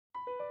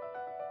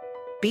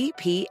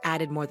BP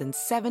added more than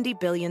 $70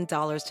 billion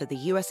to the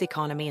U.S.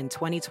 economy in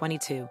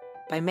 2022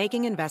 by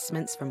making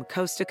investments from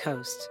coast to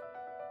coast.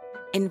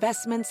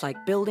 Investments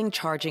like building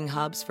charging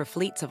hubs for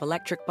fleets of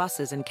electric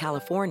buses in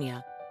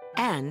California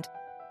and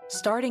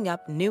starting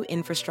up new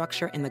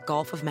infrastructure in the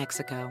Gulf of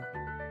Mexico.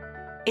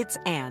 It's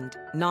and,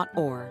 not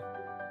or.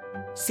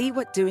 See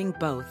what doing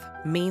both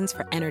means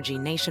for energy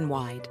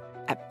nationwide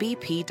at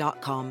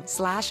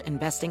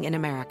bp.com/investing in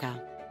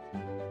America.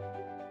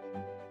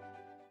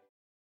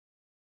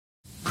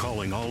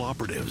 Calling all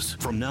operatives.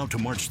 From now to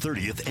March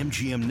 30th,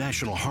 MGM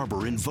National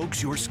Harbor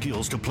invokes your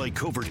skills to play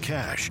Covert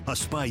Cash, a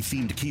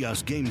spy-themed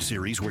kiosk game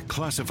series where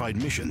classified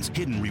missions,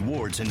 hidden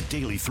rewards, and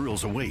daily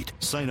thrills await.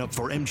 Sign up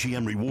for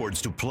MGM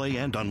Rewards to play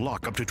and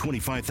unlock up to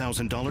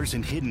 $25,000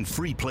 in hidden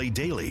free play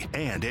daily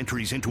and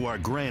entries into our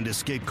Grand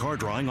Escape car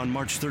drawing on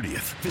March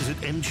 30th. Visit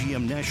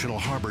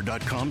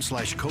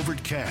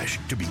mgmnationalharbor.com/Covert Cash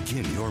to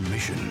begin your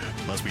mission.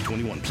 Must be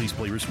 21. Please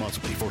play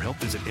responsibly. For help,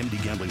 visit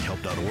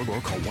mdgamblinghelp.org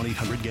or call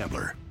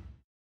 1-800-GAMBLER.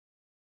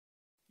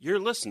 You're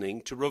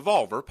listening to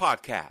Revolver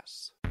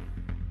Podcasts.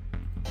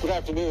 Good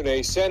afternoon.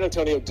 A San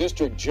Antonio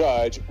district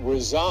judge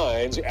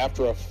resigns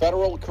after a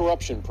federal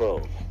corruption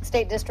probe.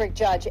 State District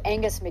Judge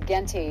Angus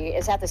McGinty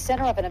is at the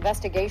center of an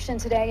investigation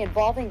today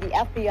involving the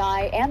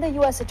FBI and the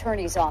U.S.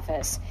 Attorney's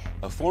Office.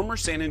 A former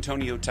San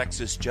Antonio,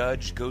 Texas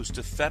judge goes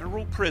to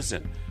federal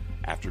prison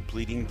after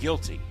pleading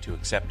guilty to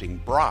accepting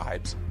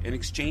bribes in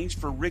exchange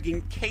for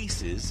rigging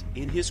cases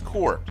in his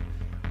court.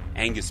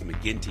 Angus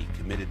McGinty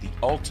committed the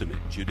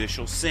ultimate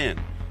judicial sin,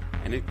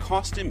 and it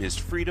cost him his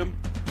freedom,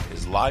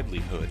 his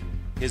livelihood,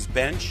 his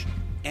bench,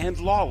 and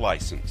law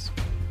license.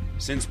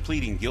 Since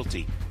pleading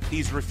guilty,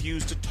 he's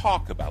refused to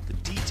talk about the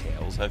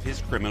details of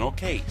his criminal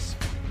case.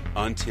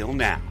 Until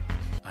now.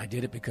 I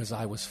did it because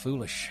I was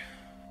foolish.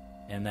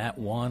 And that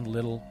one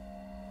little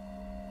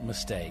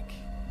mistake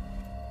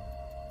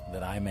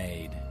that I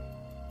made,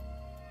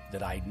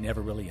 that I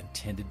never really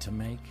intended to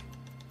make,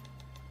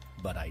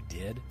 but I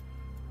did,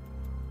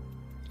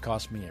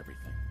 cost me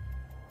everything.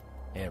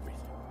 Everything.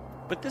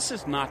 But this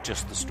is not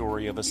just the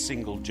story of a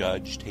single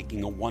judge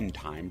taking a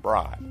one-time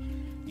bribe.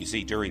 You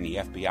see, during the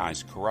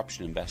FBI's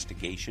corruption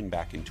investigation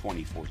back in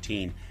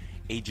 2014,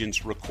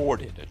 agents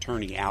recorded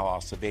attorney Al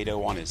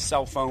Acevedo on his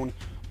cell phone,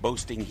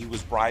 boasting he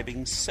was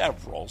bribing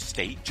several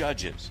state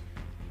judges.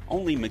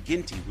 Only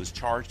McGinty was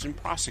charged and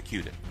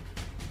prosecuted.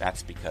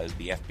 That's because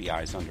the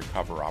FBI's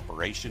undercover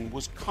operation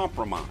was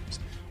compromised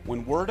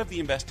when word of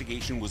the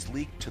investigation was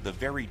leaked to the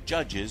very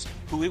judges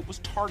who it was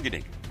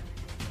targeting.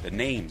 The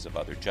names of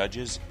other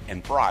judges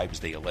and bribes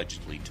they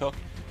allegedly took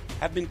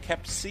have been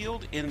kept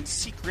sealed in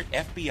secret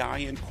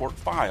FBI and court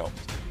files,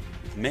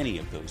 with many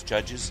of those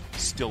judges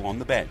still on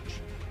the bench.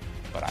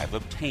 But I've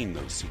obtained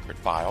those secret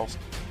files,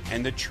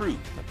 and the truth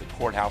of the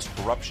courthouse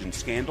corruption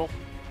scandal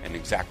and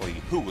exactly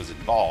who was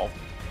involved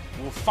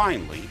will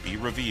finally be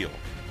revealed.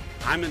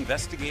 I'm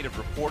investigative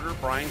reporter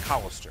Brian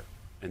Collister,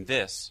 and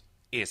this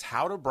is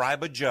How to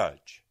Bribe a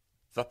Judge,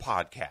 the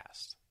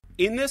podcast.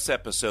 In this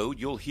episode,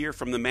 you'll hear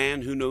from the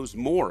man who knows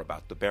more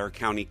about the Bexar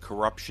County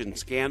corruption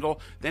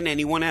scandal than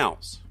anyone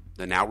else,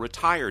 the now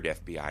retired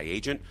FBI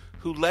agent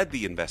who led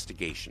the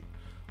investigation.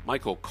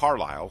 Michael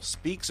Carlisle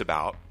speaks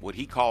about what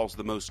he calls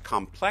the most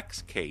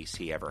complex case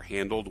he ever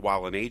handled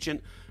while an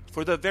agent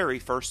for the very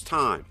first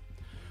time.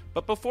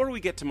 But before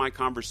we get to my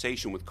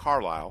conversation with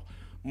Carlisle,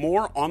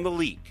 more on the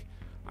leak.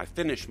 I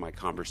finished my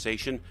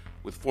conversation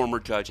with former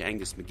Judge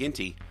Angus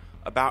McGinty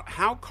about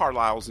how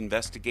Carlisle's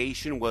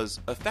investigation was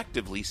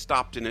effectively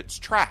stopped in its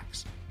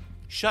tracks,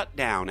 shut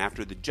down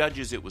after the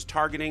judges it was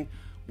targeting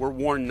were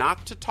warned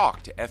not to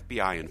talk to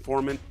FBI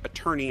informant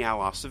attorney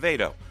Al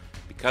Acevedo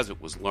because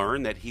it was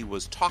learned that he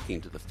was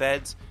talking to the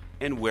feds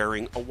and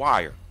wearing a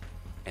wire.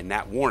 And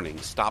that warning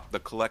stopped the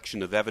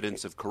collection of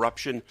evidence of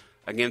corruption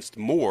against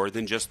more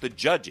than just the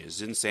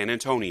judges in San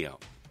Antonio.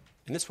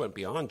 And this went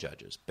beyond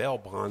judges, bail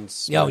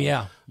bonds. Oh,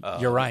 yeah.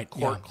 You're right.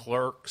 Court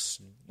clerks.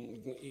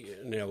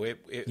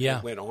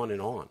 It went on and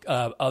on.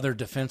 Other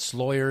defense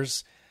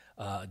lawyers,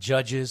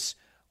 judges,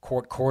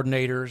 court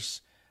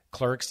coordinators,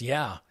 clerks.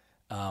 Yeah.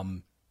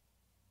 And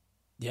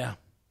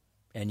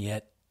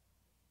yet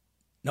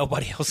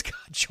nobody else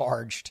got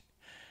charged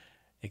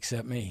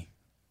except me.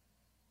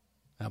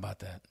 How about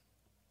that?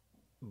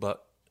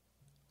 But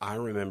I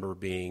remember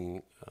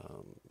being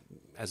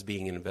an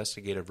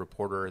investigative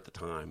reporter at the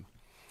time,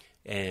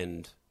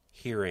 and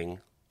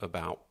hearing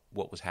about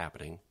what was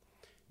happening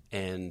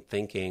and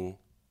thinking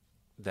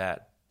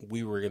that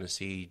we were going to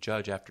see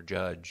judge after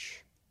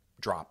judge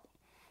drop.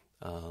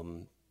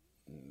 And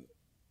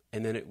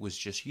then it was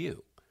just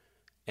you.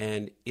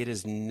 And it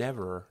is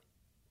never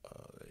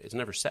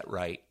set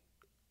right.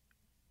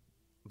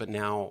 But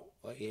now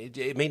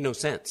it made no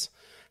sense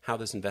how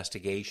this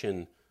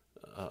investigation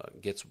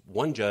gets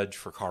one judge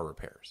for car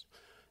repairs.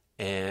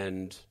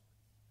 And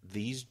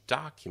these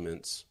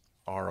documents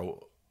are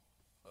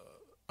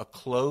a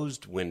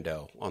closed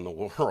window on the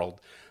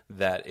world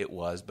that it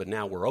was, but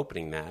now we're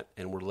opening that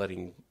and we're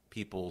letting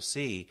people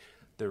see.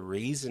 The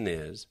reason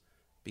is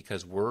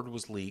because word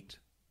was leaked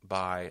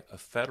by a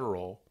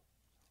federal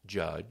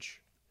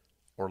judge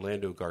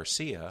Orlando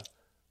Garcia,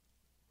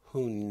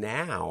 who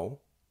now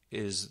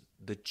is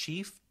the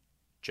Chief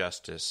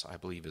Justice, I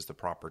believe is the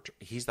proper term.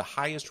 He's the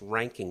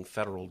highest-ranking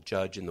federal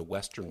judge in the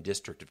Western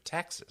District of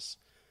Texas.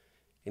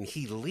 And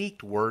he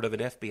leaked word of an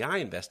FBI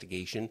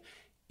investigation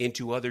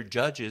into other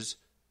judges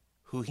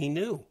who he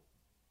knew.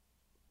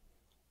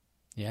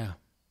 Yeah.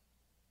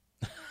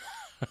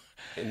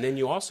 And then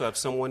you also have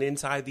someone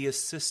inside the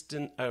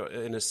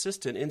an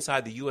assistant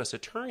inside the U.S.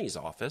 Attorney's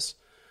Office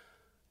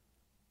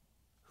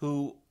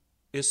who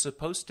is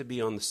supposed to be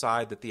on the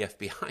side that the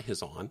FBI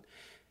is on,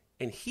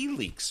 and he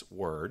leaks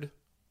word,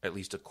 at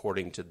least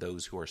according to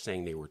those who are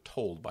saying they were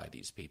told by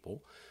these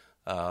people.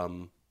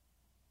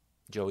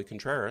 Joey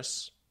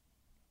Contreras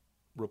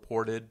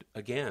reported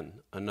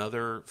again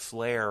another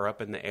flare up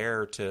in the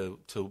air to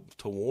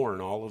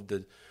warn all of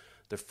the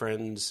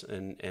friends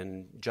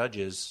and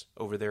judges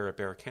over there at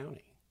Bexar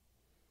County.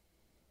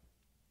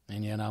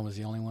 And yet I was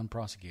the only one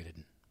prosecuted.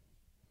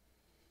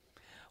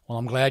 Well,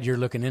 I'm glad you're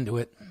looking into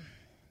it.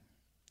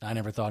 I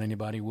never thought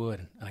anybody would.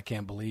 And I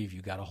can't believe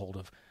you got a hold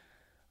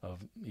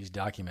of these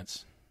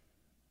documents.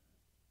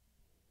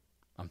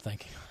 I'm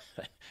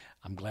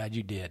glad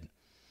you did.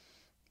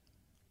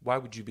 Why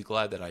would you be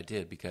glad that I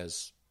did?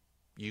 Because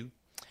you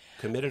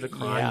committed a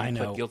crime, yeah, I you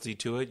know. pled guilty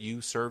to it,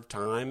 you served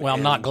time. Well,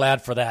 I'm not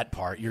glad for that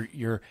part.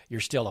 You're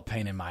still a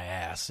pain in my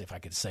ass, if I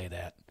could say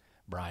that,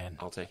 Brian.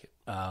 I'll take it.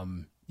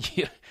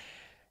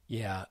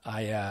 Yeah.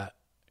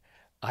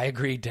 I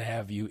agreed to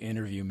have you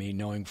interview me,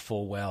 knowing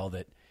full well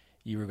that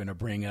you were going to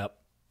bring up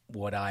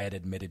what I had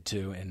admitted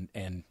to,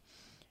 and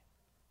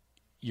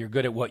you're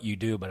good at what you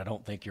do, but I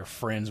don't think you're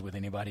friends with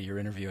anybody you're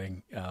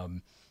interviewing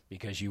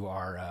because you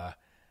are a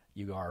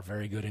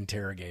very good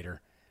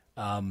interrogator.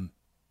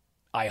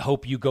 I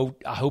hope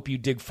you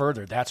dig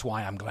further. That's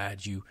why I'm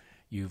glad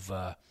you've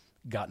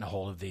gotten a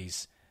hold of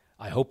these.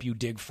 I hope you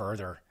dig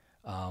further.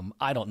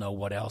 I don't know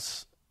what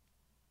else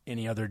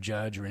any other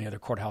judge or any other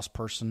courthouse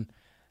person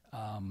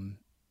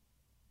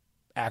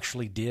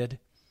actually did.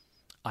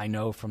 I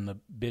know from the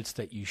bits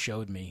that you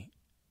showed me,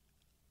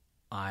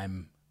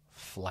 I'm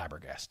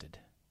flabbergasted.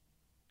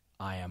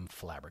 I am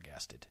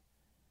flabbergasted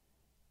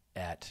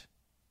at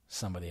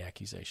some of the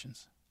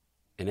accusations.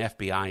 An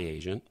FBI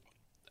agent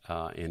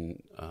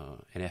in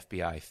an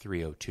FBI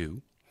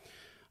 302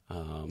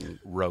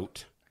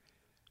 wrote,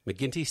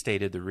 McGinty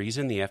stated the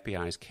reason the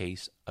FBI's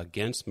case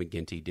against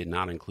McGinty did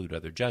not include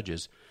other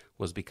judges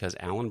was because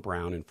Alan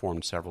Brown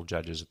informed several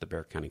judges at the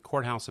Bexar County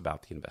Courthouse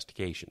about the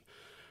investigation.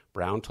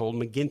 Brown told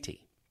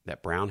McGinty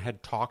that Brown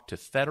had talked to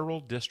Federal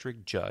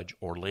District Judge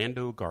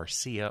Orlando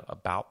Garcia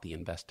about the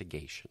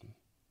investigation.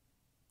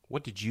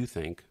 What did you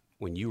think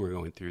when you were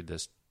going through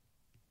these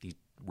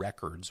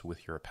records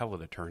with your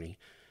appellate attorney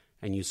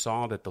and you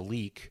saw that the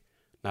leak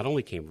not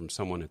only came from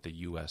someone at the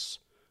U.S.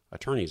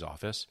 Attorney's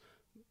Office,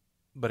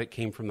 but it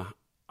came from the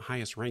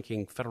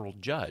highest-ranking federal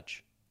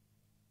judge?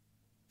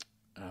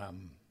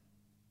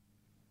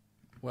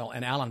 Well,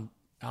 and Alan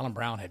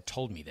Brown had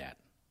told me that.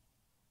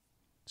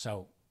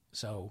 So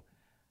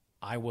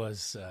I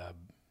was,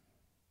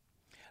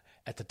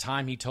 at the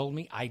time he told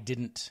me, I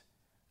didn't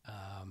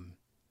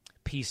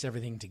piece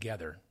everything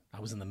together. I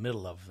was in the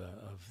middle of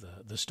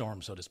the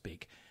storm, so to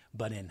speak.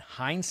 But in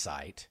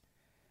hindsight,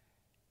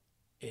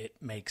 it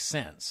makes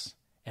sense.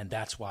 And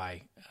that's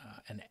why,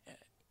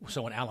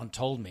 so when Alan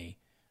told me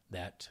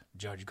that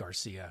Judge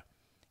Garcia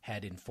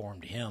had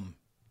informed him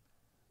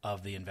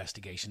of the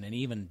investigation, and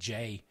even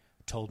Jay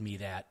told me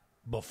that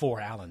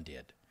before Alan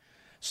did,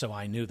 so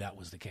I knew that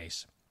was the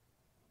case.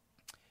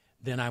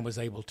 Then I was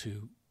able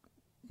to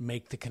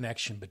make the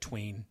connection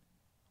between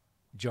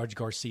Judge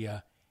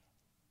Garcia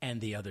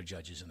and the other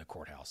judges in the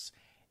courthouse,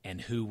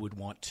 and who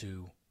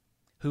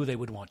they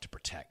would want to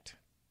protect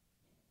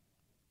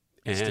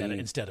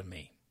instead of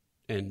me.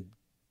 And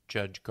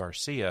Judge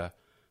Garcia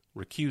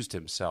recused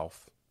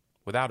himself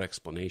without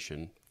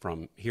explanation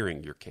from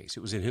hearing your case. It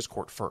was in his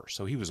court first,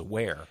 so he was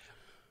aware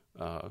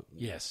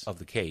yes. of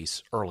the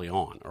case early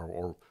on,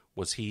 or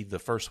was he the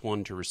first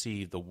one to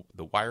receive the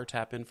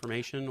wiretap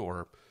information?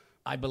 Or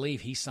I believe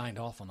he signed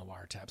off on the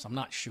wiretaps. I'm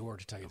not sure,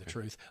 to tell you the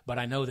truth, but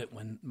I know that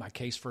when my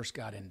case first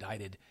got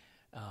indicted,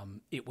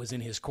 it was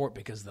in his court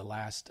because the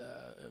last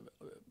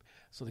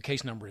so the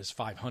case number is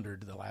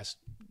 500, the last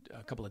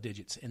couple of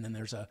digits, and then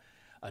there's a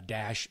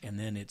dash, and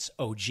then it's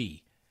OG,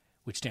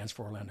 which stands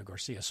for Orlando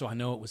Garcia. So I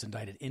know it was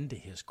indicted into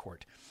his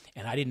court,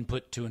 and I didn't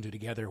put two and two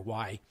together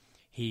why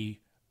he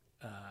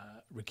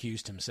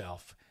recused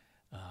himself.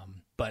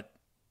 But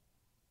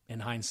in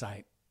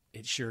hindsight,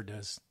 it sure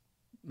does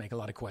make a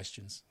lot of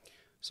questions.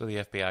 So the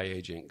FBI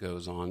agent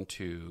goes on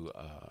to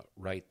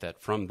write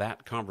that from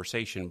that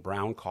conversation,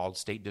 Brown called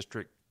State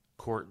District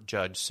Court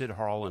Judge Sid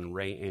Harrell and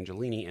Ray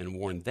Angelini and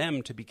warned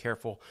them to be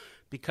careful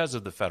because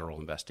of the federal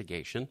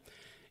investigation.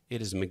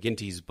 It is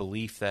McGinty's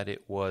belief that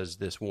it was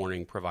this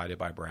warning provided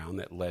by Brown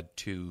that led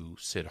to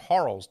Sid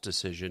Harrell's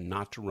decision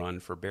not to run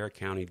for Bexar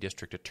County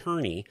District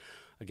Attorney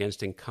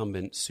against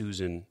incumbent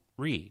Susan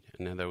Reed.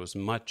 And there was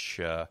much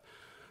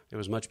There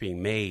was much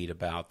being made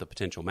about the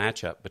potential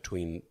matchup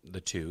between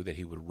the two, that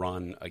he would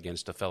run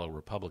against a fellow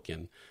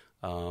Republican,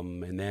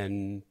 and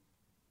then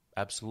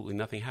absolutely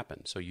nothing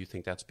happened. So you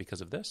think that's because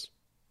of this?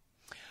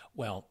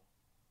 Well,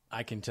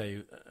 I can tell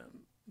you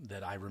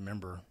that I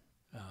remember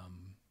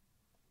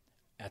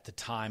at the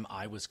time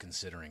I was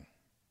considering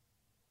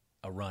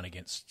a run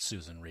against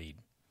Susan Reed,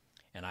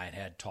 and I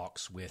had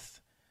talks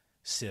with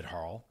Sid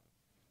Harrell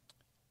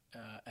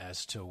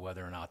as to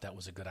whether or not that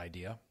was a good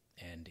idea.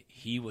 And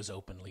he was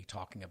openly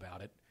talking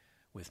about it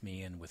with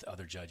me and with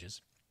other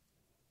judges.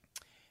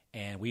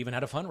 And we even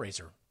had a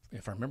fundraiser,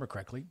 if I remember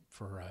correctly,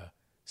 for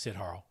Sid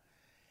Harrell.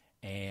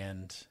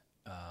 And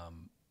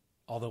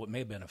although it may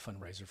have been a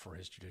fundraiser for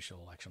his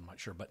judicial election, I'm not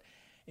sure. But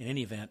in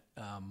any event...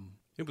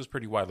 it was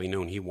pretty widely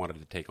known he wanted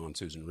to take on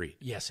Susan Reed.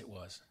 Yes, it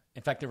was.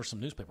 In fact, there were some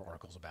newspaper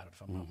articles about it,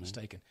 if I'm not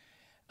mistaken.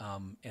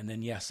 And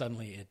then,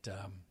 suddenly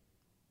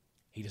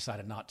he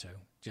decided not to.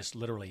 Just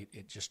literally,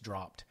 it just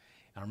dropped.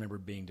 I remember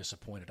being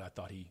disappointed. I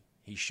thought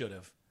he should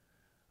have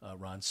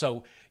run.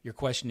 So your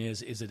question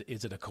is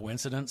it a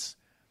coincidence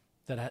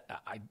that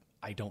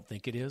I don't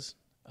think it is?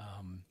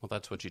 Well,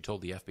 that's what you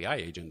told the FBI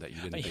agent, that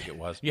you didn't think it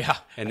was. Yeah.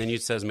 And then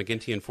it says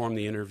McGinty informed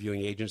the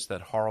interviewing agents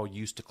that Harrell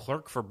used to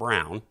clerk for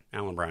Brown,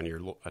 Alan Brown,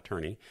 your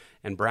attorney,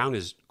 and Brown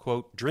is,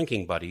 quote,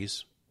 drinking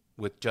buddies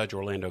with Judge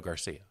Orlando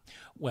Garcia.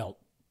 Well,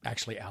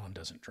 actually, Alan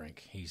doesn't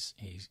drink. He's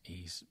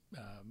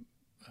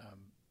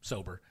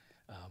sober.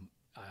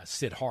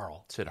 Sid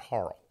Harrell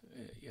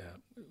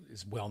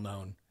is well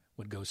known,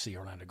 would go see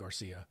Orlando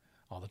Garcia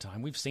all the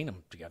time. We've seen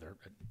them together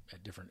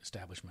at different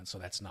establishments, so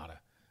that's not a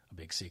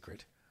big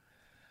secret.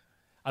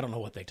 I don't know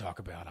what they talk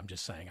about. I'm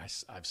just saying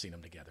I've seen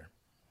them together.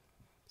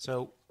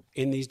 So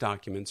in these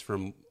documents,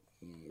 from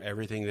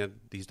everything that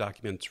these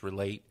documents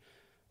relate,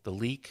 the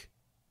leak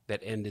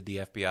that ended the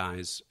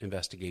FBI's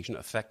investigation,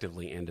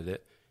 effectively ended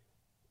it,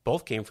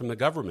 both came from the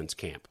government's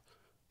camp,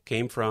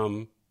 came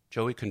from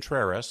Joey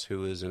Contreras,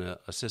 who is an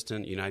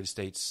assistant United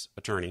States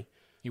attorney.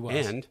 He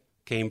was. And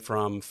came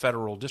from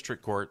federal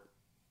district court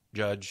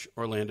Judge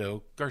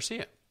Orlando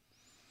Garcia.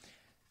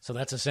 So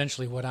that's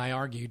essentially what I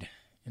argued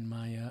in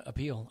my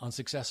appeal,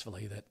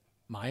 unsuccessfully, that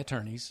my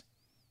attorneys,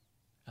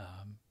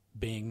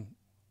 being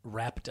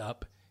wrapped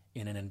up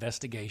in an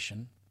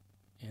investigation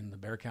in the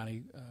Bexar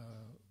County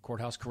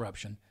Courthouse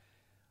corruption,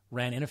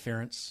 ran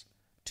interference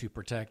to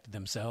protect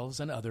themselves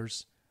and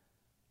others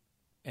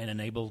and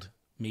enabled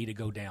me to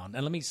go down.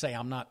 And let me say,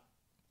 I'm not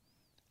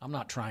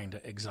trying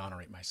to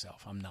exonerate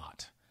myself. I'm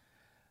not.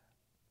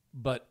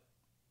 But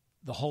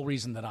the whole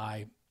reason that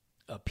I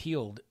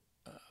appealed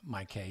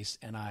my case,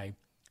 and I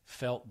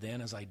felt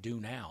then as I do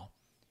now,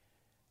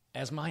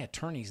 as my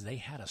attorneys, they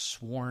had a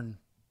sworn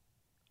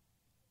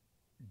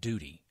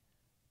duty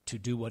to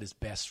do what is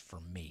best for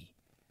me,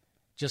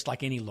 just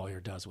like any lawyer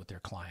does with their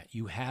client.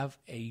 You have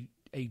a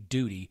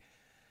duty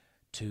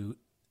to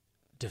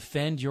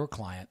defend your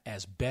client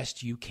as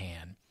best you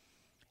can.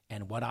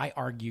 And what I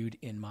argued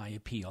in my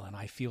appeal, and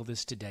I feel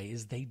this today,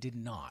 is they did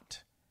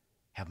not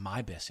have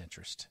my best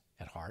interest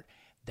at heart.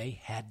 They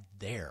had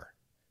their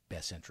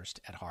best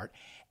interest at heart,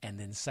 and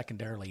then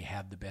secondarily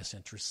have the best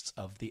interests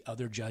of the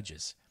other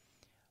judges.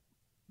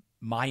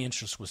 My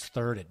interest was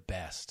third at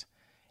best,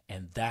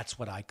 and that's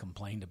what I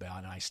complained about,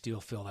 and I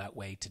still feel that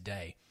way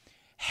today.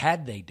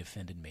 Had they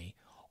defended me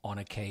on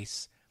a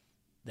case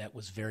that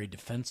was very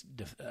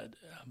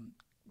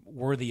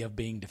worthy of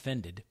being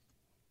defended,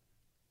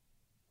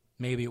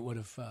 maybe it would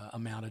have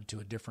amounted to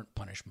a different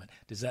punishment.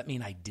 Does that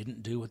mean I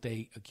didn't do what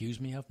they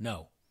accused me of?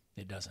 No,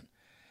 it doesn't.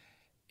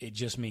 It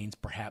just means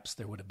perhaps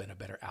there would have been a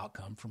better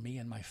outcome for me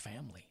and my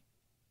family.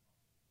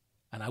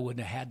 And I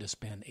wouldn't have had to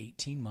spend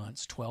 18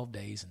 months, 12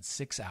 days, and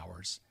 6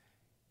 hours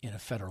in a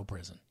federal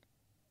prison.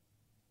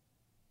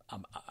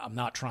 I'm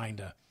not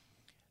trying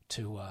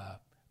to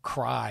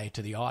cry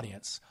to the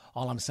audience.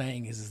 All I'm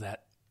saying is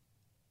that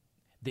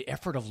the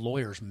effort of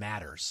lawyers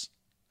matters.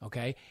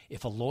 Okay?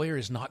 If a lawyer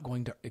is not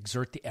going to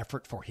exert the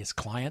effort for his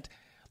client,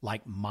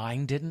 like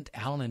mine didn't,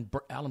 Alan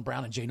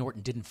Brown and Jay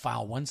Norton didn't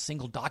file one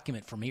single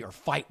document for me or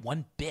fight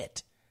one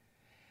bit.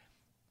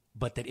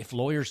 But that if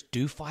lawyers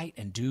do fight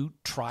and do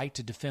try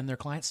to defend their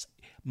clients,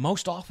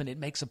 most often it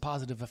makes a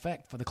positive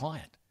effect for the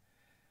client.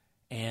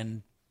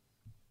 And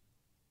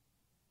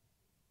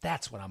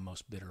that's what I'm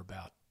most bitter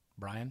about,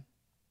 Brian.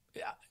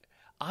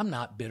 I'm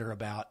not bitter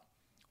about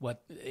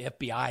what the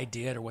FBI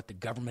did or what the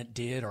government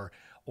did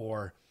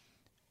or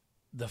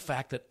the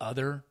fact that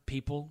other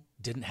people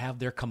didn't have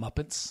their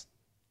comeuppance.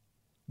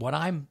 What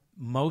I'm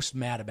most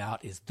mad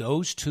about is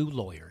those two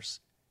lawyers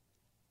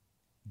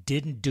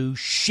didn't do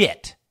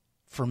shit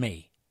for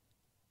me.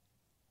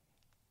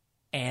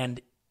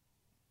 And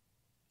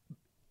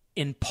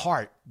in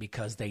part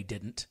because they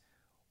didn't,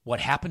 what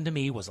happened to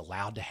me was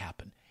allowed to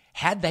happen.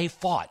 Had they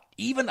fought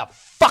even a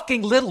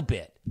fucking little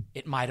bit,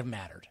 it might have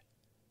mattered.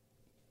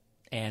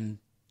 And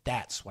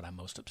that's what I'm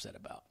most upset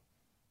about.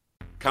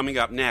 Coming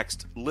up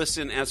next,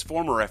 listen as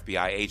former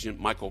FBI agent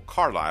Michael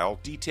Carlisle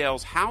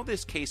details how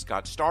this case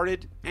got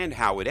started and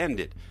how it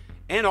ended,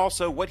 and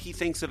also what he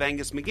thinks of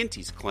Angus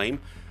McGinty's claim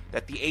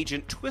that the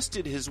agent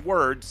twisted his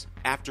words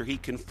after he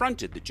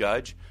confronted the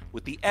judge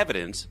with the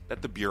evidence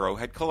that the Bureau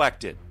had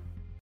collected.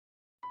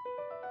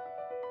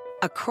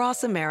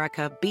 Across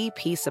America,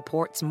 BP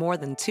supports more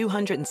than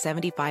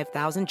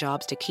 275,000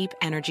 jobs to keep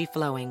energy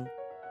flowing.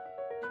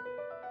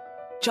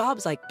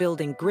 Jobs like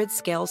building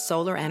grid-scale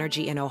solar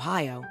energy in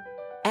Ohio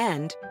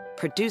and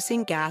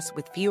producing gas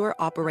with fewer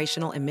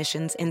operational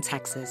emissions in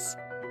Texas.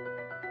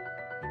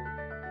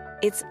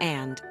 It's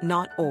and,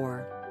 not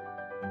or.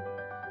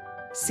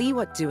 See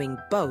what doing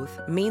both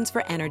means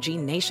for energy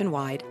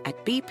nationwide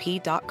at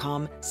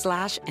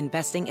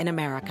bp.com/investing in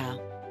America.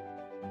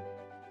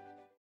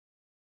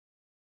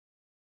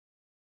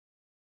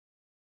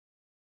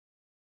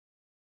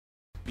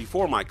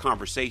 Before my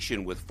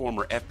conversation with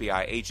former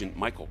FBI agent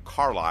Michael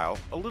Carlisle,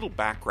 a little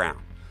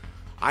background.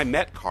 I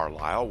met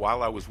Carlisle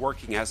while I was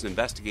working as an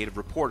investigative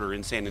reporter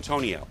in San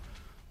Antonio.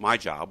 My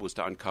job was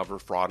to uncover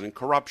fraud and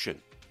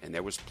corruption, and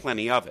there was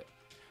plenty of it.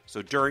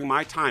 So during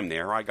my time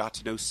there, I got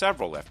to know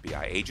several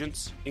FBI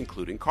agents,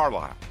 including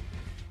Carlisle.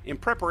 In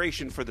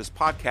preparation for this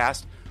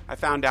podcast, I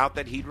found out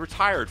that he'd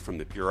retired from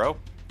the Bureau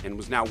and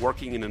was now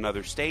working in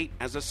another state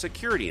as a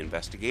security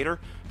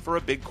investigator for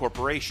a big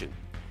corporation.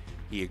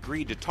 He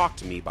agreed to talk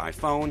to me by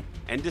phone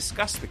and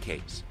discuss the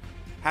case.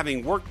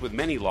 Having worked with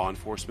many law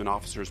enforcement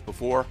officers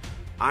before,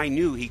 I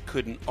knew he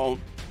couldn't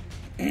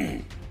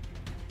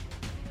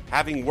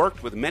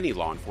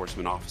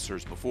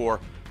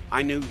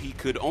I knew he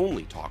could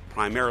only talk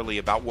primarily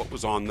about what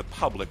was on the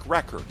public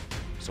record.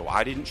 So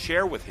I didn't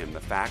share with him the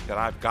fact that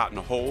I've gotten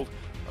a hold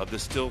of the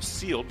still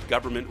sealed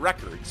government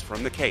records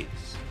from the case.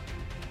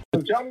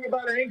 So tell me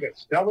about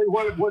Angus. Tell me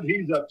what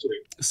he's up to.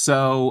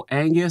 So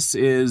Angus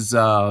is,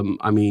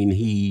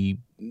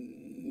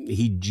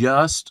 he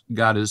just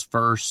got his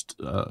first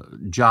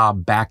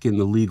job back in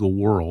the legal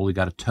world. He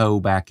got a toe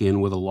back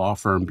in with a law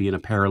firm, being a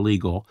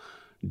paralegal,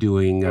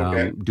 doing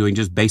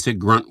just basic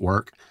grunt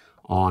work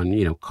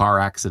on, car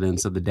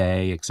accidents of the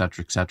day, et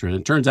cetera, et cetera. And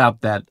it turns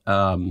out that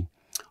Art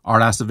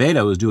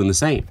Acevedo is doing the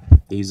same.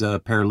 He's a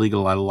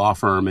paralegal at a law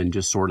firm and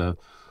just sort of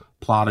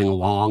plodding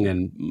along,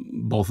 and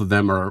both of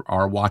them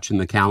are watching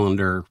the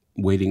calendar,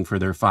 waiting for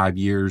their 5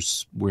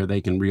 years where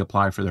they can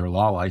reapply for their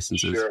law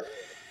licenses. Sure.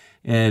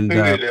 And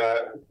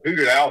who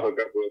did Al hook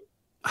up with?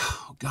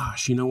 Oh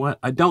gosh, you know what?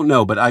 I don't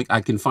know, but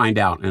I can find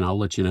out and I'll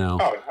let you know.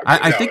 Oh,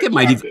 I think it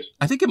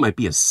might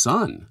be his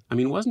son. I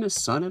mean, wasn't his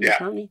son an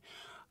attorney?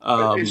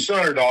 His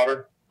son or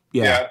daughter.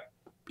 Yeah.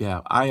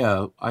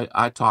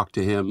 I talked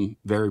to him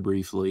very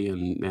briefly,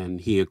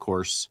 and he, of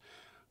course,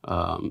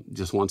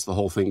 just wants the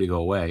whole thing to go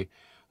away.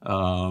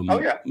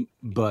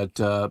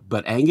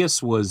 But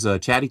Angus was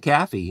Chatty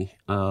Cathy.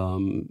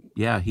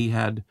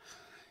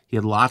 He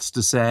had lots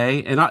to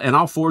say, and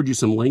I'll forward you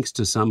some links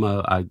to some.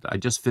 I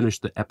just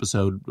finished the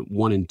episode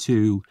 1 and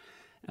 2,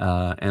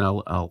 and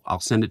I'll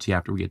send it to you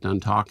after we get done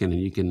talking,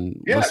 and you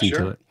can listen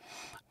to it.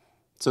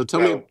 So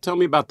tell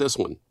me about this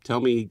one. Tell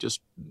me,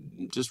 just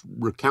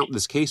recount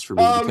this case for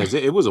me, because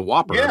it was a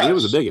whopper. Yes. I mean, it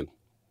was a big one.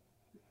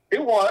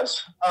 It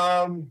was.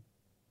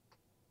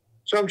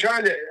 So I'm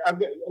going to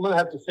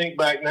have to think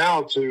back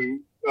now to,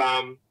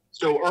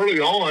 so early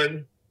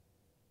on,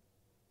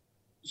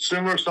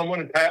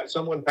 someone passed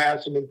some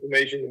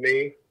information to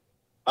me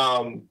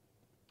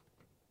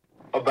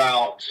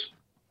about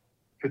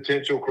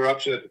potential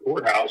corruption at the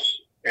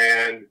courthouse,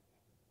 and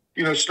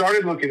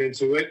started looking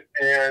into it,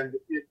 and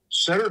it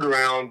centered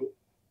around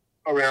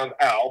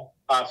Al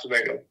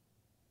Acevedo,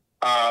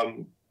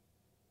 and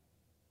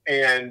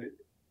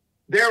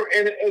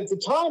at the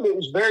time it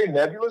was very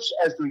nebulous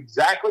as to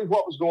exactly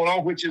what was going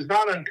on, which is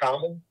not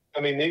uncommon.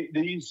 I mean,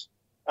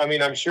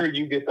 I'm sure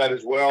you get that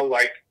as well.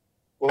 Like,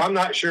 well, I'm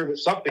not sure, but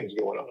something's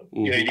going on.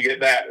 Mm-hmm. You get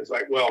that. It's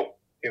like, well,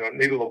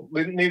 need a little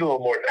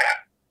more than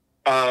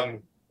that.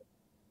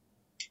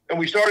 And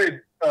we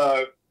started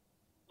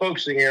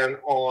focusing in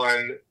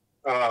on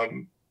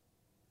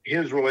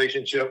his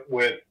relationship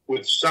with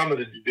some of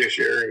the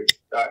judiciary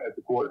at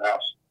the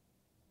courthouse.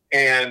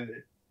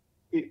 And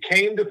it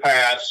came to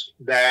pass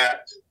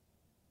that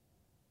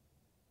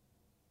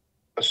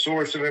a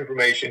source of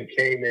information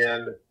came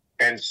in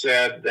and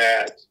said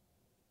that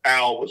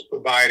Al was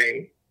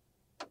providing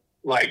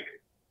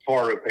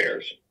car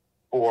repairs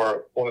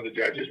for one of the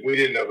judges. We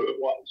didn't know who it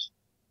was.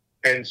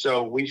 And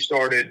so we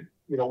started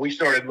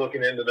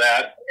looking into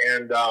that.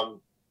 And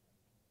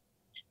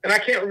I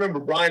can't remember,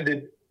 Brian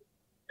did,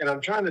 and I'm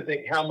trying to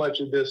think how much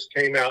of this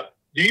came out.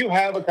 Do you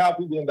have a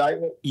copy of the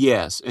indictment?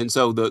 Yes, and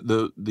so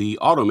the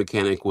auto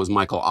mechanic was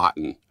Michael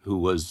Otten, who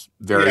was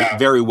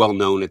very well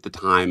known at the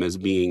time as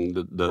being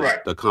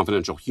the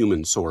confidential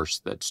human source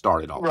that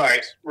started all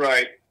this.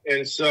 Right.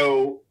 And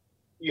so,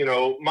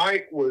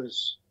 Mike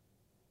was,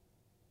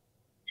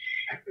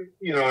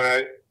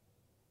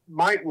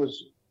 Mike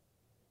was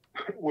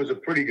a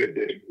pretty good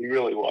dude. He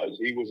really was.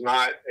 He was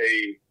not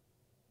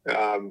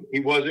he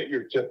wasn't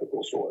your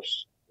typical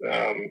source.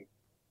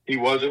 He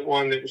wasn't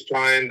one that was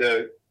trying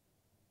to,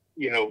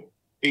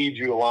 feed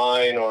you a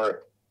line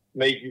or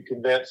make you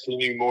convinced he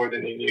knew more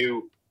than he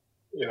knew.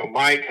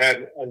 Mike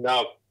had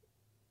enough,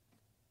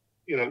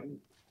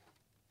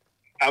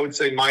 I would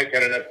say Mike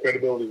had enough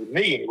credibility with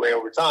me anyway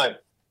over time,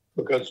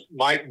 because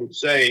Mike would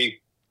say,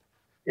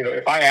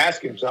 if I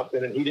asked him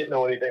something and he didn't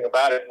know anything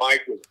about it,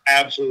 Mike was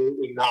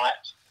absolutely not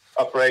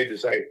afraid to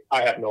say,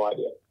 I have no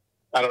idea.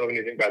 I don't know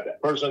anything about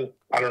that person.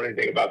 I don't know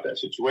anything about that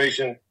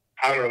situation.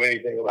 I don't know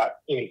anything about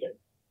anything.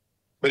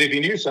 But if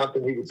he knew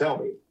something, he would tell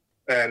me.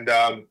 And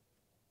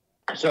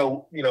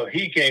so,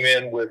 he came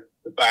in with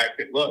the fact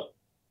that, look,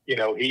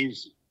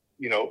 he's,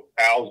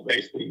 Al's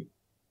basically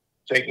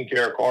taking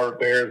care of car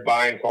repairs,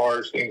 buying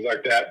cars, things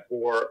like that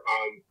for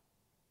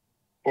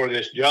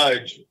this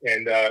judge,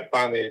 and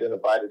finally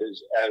identified it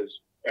as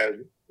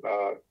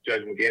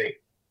Judge McGinty.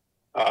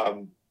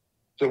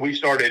 So we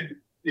started,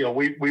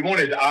 we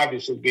wanted to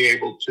obviously be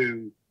able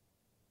to,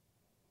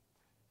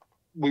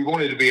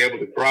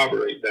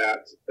 corroborate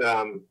that.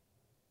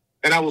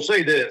 And I will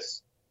say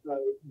this,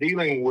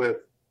 dealing with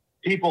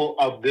people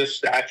of this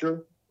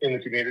stature in the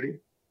community,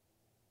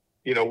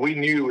 we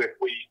knew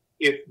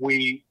if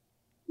we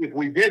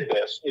did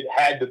this, it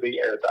had to be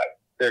airtight.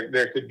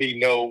 There could be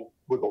no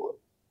wiggle room.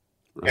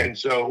 Right. And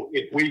so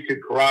if we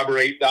could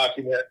corroborate,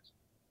 document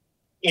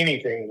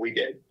anything, we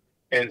did.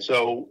 And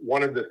so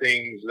one of the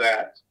things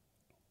that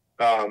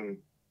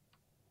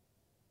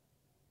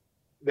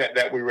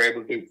that we were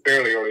able to do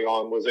fairly early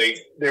on was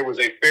there was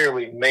a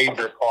fairly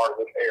major car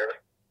repair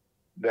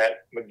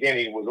that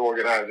McGinty was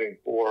organizing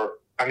for,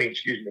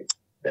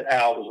 that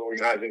Al was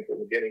organizing for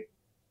McGinty.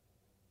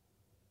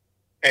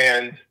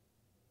 And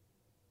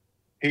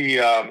he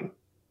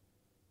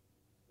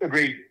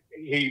agreed,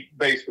 he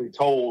basically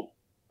told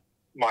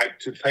Mike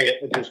to pay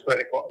it with his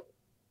credit card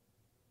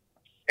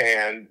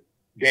and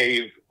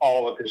gave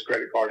all of his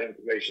credit card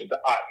information to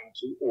Otten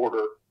to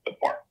order the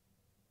part.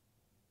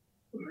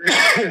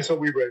 And so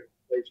we were able to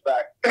trace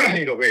back,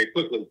 very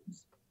quickly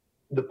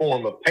the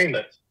form of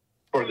payment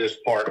for this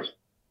part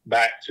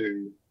back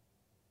to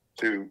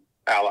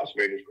Al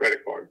Acevedo's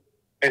credit card.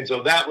 And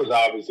so that was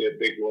obviously a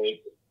big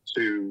link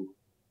to,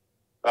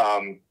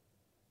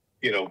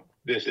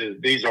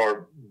 these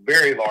are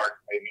very large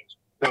payments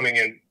coming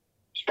in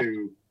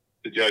to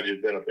the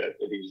judge's benefit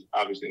that he's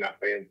obviously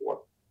not paying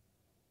for.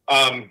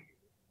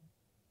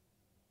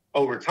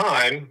 Over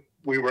time,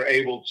 we were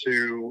able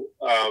to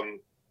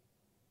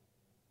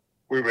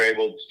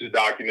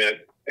document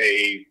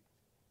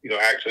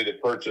actually the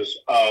purchase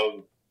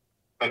of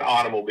an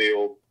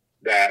automobile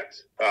that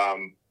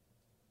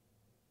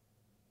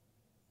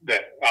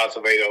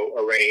Acevedo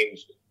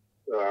arranged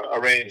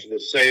the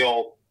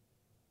sale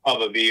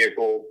of a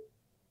vehicle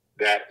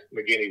that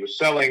McGinty was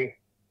selling,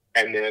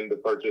 and then the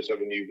purchase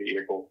of a new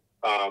vehicle,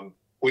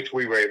 which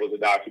we were able to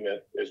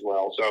document as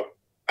well. So,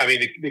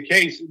 the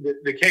case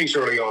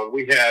early on,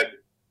 we had,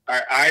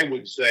 I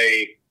would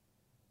say,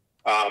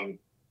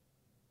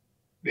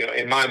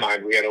 in my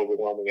mind, we had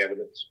overwhelming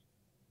evidence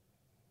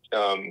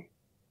of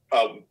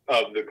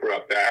the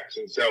corrupt acts,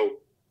 and so,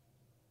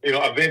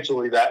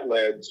 eventually that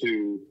led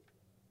to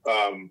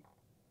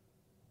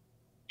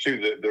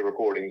the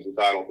recordings of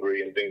Title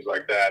III and things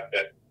like that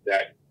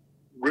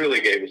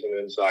really gave us an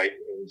insight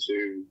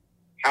into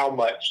how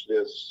much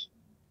this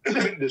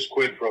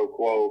quid pro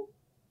quo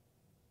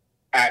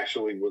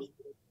actually was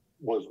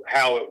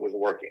how it was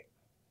working.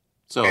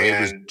 So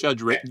it was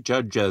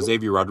Judge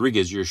Xavier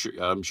Rodriguez,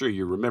 I'm sure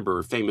you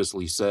remember,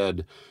 famously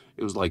said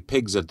it was like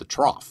pigs at the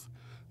trough,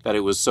 that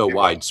it was so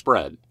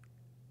widespread.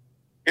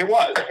 It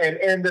was.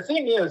 And the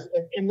thing is,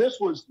 and this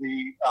was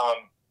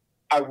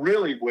I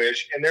really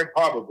wish, and there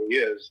probably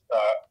is,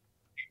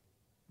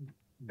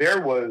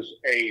 there was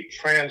a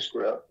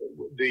transcript,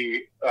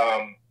 the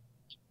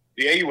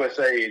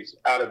AUSAs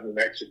out of New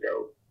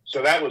Mexico.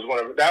 So that was one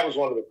of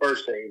the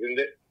first things. And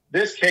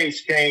this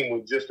case came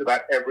with just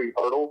about every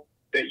hurdle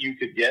that you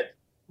could get.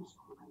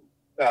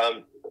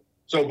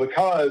 So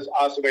because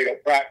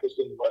Acevedo practiced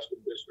in the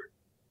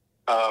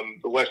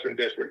Western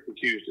District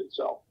recused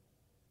itself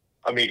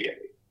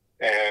immediately.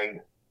 And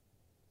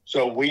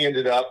so we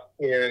ended up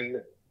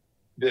in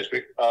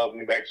District of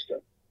New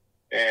Mexico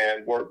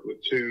and worked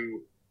with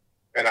two,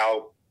 and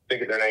I'll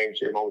think of their names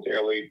here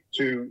momentarily,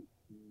 two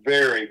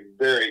very,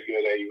 very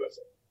good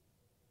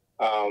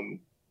AUSAs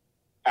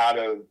out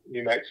of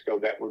New Mexico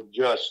that were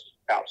just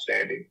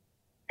outstanding.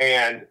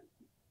 And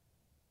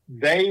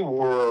they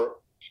were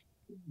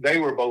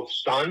both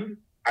stunned,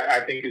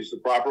 I think is the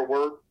proper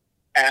word,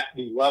 at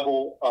the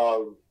level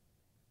of,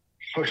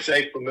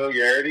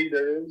 familiarity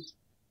there is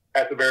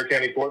at the Bexar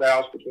County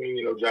Courthouse between,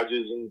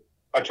 judges and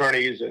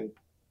attorneys and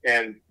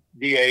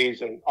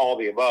DAs and all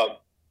the above,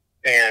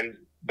 and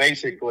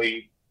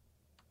basically,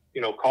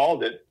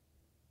 called it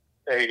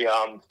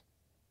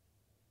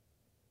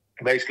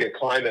basically a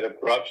climate of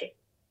corruption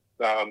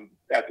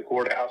at the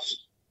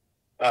courthouse.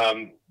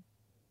 I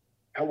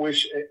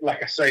wish,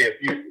 like I say,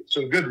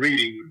 some good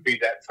reading would be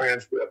that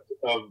transcript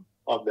of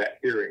that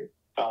hearing.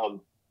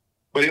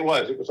 But it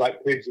was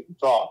like pigs at the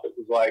trough. It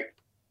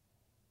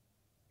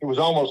was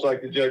almost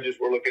like the judges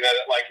were looking at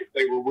it like if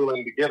they were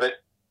willing to give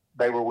it,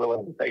 they were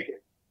willing to take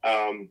it.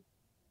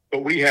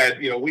 But we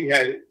had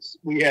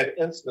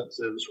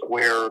instances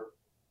where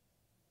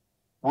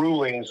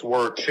rulings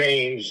were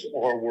changed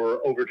or were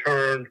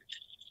overturned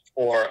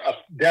or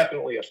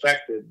definitely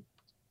affected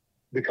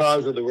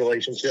because of the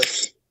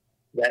relationships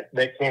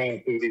that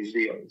came through these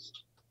dealings.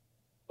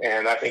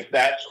 And I think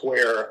that's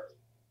where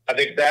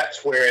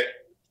it,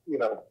 you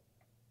know,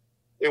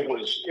 it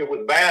was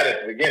bad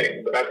at the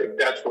beginning, but I think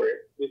that's where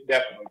it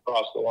definitely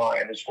crossed the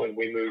line. Is when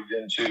we moved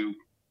into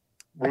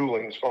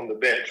rulings from the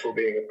bench were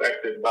being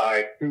affected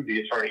by who the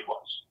attorney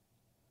was.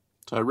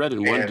 So I read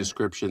in one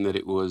description that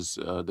it was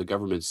the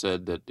government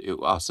said that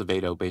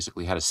Acevedo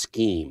basically had a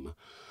scheme,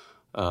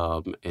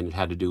 and it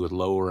had to do with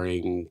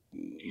lowering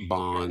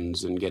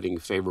bonds and getting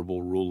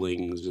favorable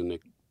rulings and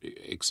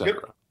et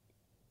cetera.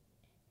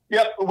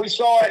 Yep, we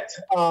saw it.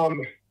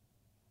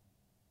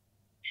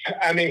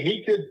 I mean,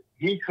 he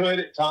could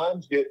at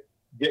times get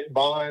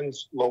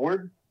bonds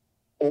lowered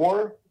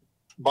or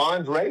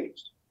bonds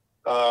raised.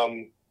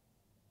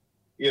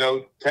 You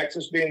know,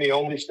 Texas being the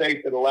only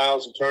state that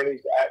allows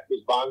attorneys to act as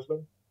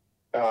bondsmen,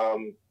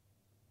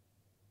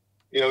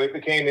 you know, it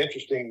became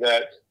interesting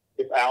that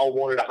if Al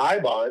wanted a high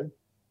bond,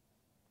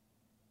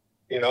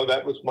 you know,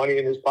 that was money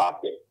in his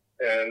pocket.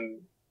 And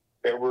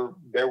there were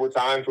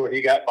times where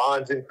he got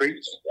bonds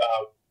increased.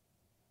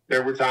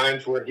 There were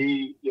times where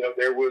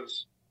there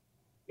was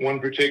one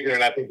particular,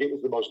 and I think it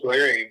was the most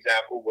glaring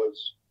example,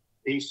 was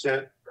he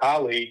sent a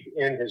colleague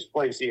in his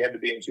place. He had to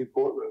be in 2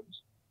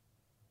 courtrooms.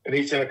 And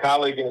he sent a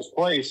colleague in his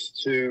place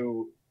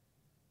to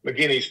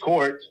McGinty's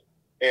court,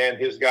 and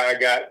his guy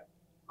got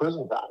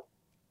prison time.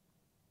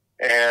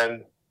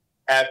 And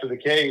after the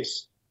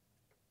case,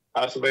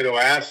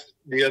 Acevedo asked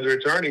the other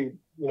attorney,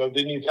 you know,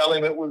 didn't you tell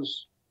him it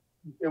was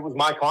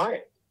my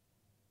client?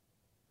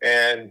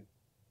 And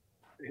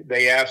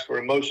they asked for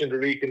a motion to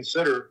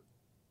reconsider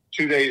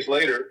 2 days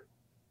later.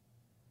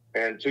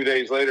 And 2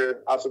 days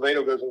later,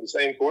 Acevedo goes in the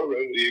same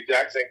courtroom, the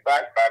exact same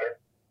fact pattern,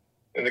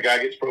 and the guy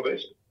gets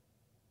probation.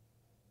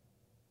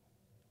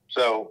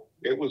 So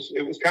it was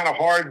kind of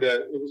hard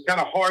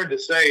to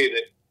say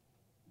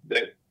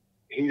that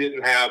he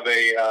didn't have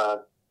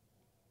a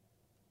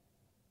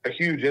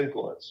huge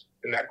influence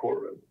in that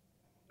courtroom.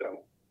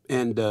 So.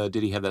 And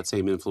did he have that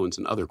same influence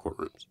in other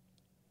courtrooms?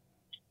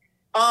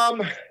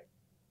 Not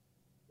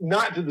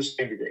to the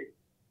same degree.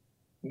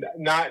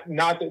 Not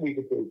that we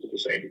could prove to the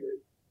same degree.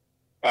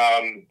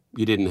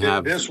 You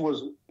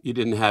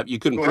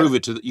couldn't prove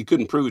it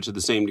to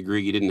the same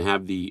degree. You didn't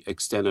have the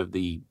extent of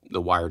the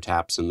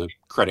wiretaps and the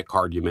credit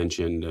card you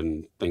mentioned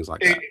and things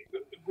like that.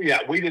 Yeah,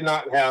 we did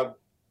not have.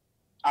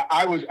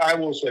 I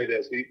will say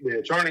this: the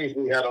attorneys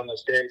we had on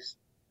this case,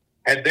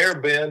 had there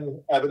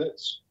been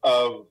evidence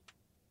of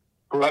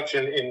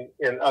corruption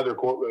in other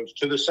courtrooms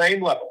to the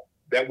same level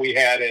that we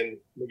had in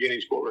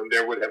McGinty's courtroom,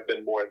 there would have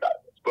been more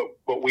indictments.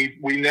 But we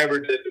never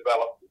did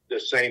develop the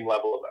same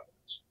level of evidence.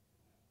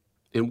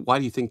 And why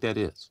do you think that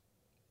is?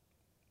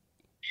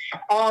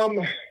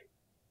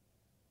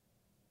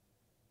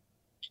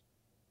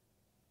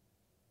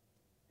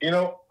 You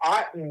know,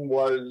 Otten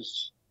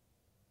was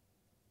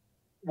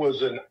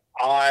an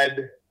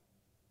odd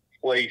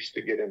place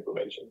to get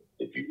information.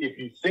 If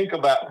you think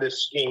about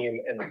this scheme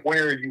and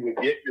where you would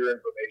get your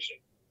information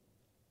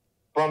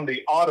from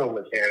the auto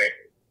mechanic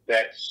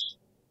that's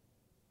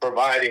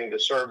providing the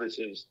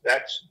services,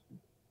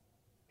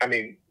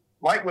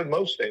 like with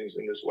most things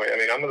in this way, I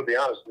mean, I'm going to be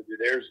honest with you,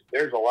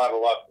 there's a lot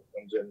of luck that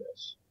comes in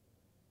this.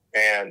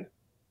 And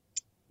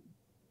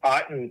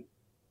Otten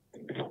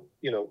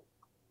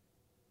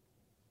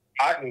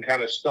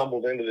kind of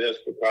stumbled into this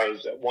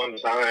because at one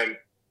time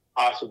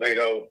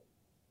Acevedo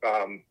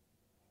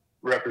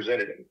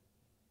represented him.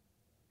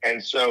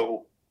 And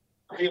so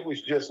it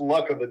was just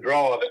luck of the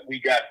draw that we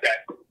got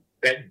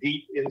that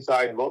deep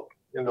inside look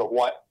into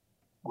what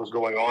was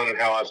going on and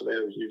how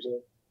Acevedo was using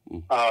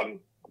it.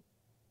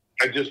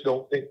 I just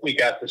don't think we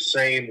got the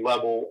same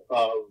level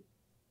of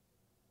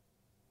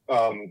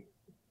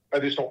I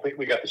just don't think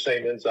we got the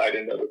same insight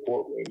into other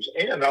courtrooms.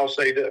 And I'll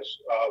say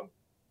this,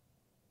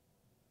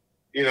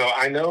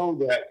 I know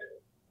that,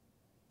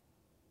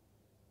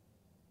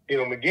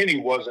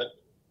 McGinty wasn't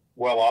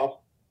well off.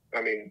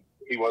 I mean,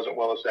 he wasn't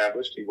well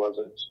established. He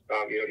wasn't,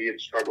 he had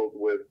struggled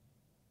with,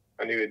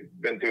 I knew he'd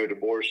been through a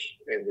divorce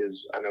and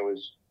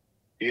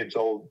he had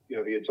told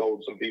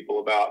some people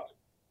about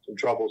some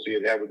troubles he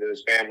had had within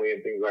his family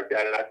and things like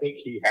that. And I think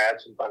he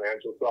had some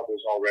financial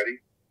troubles already.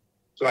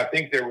 So I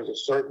think there was a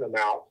certain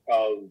amount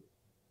of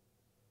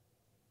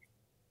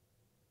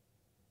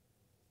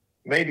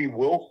maybe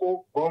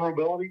willful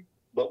vulnerability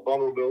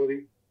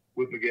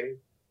with McGinty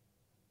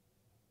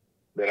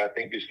that I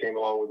think just came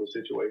along with the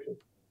situation.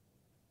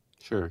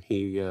 Sure,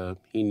 he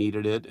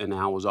needed it, and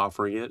Al was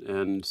offering it,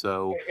 and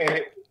so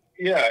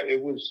it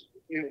was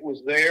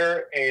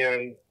there,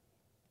 and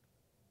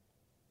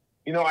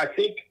I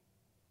think,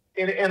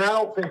 and I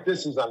don't think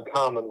this is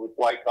uncommon with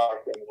white collar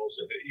criminals.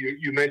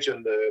 You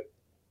mentioned the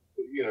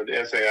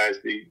SAIs,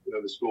 the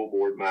school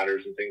board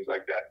matters and things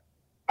like that.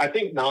 I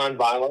think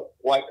nonviolent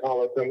white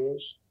collar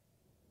criminals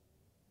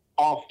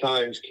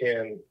oftentimes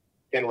can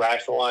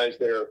rationalize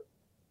their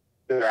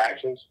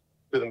actions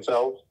to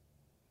themselves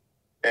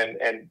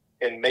and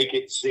make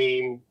it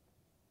seem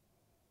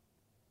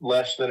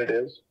less than it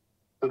is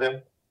to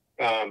them.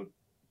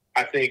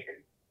 I think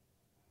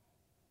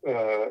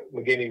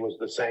McGinty was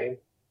the same.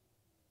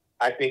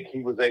 I think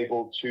he was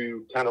able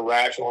to kind of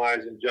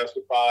rationalize and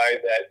justify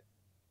that.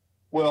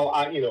 Well,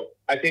 I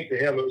think to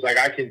him it was like,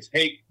 I can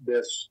take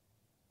this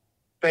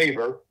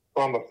favor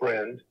from a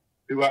friend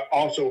who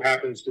also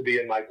happens to be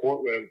in my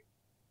courtroom,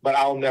 but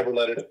I'll never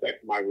let it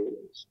affect my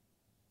rulings.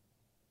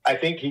 I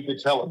think he could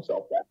tell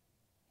himself that.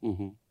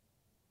 Mm-hmm.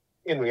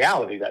 In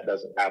reality, that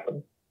doesn't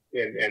happen,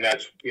 and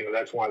that's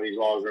why these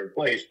laws are in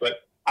place. But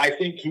I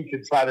think he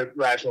could try to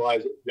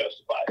rationalize it, and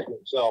justify it to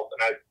himself,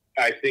 and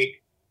I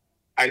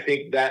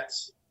think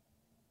that's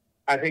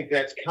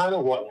kind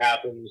of what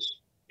happens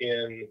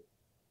in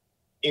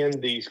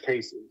these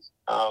cases.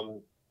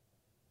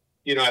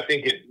 I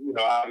think it.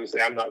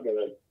 Obviously, I'm not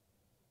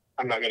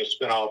gonna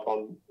spin off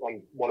on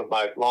one of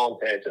my long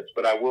tangents,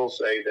 but I will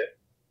say that,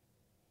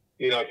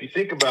 if you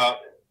think about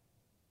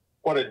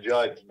what a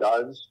judge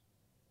does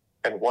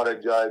and what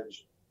a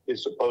judge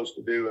is supposed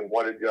to do and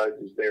what a judge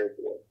is there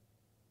for,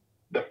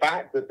 the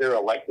fact that they're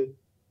elected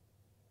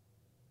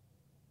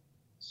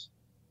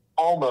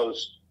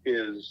almost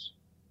is,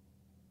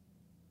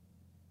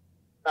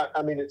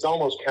 it's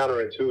almost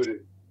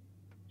counterintuitive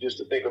just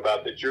to think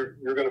about that you're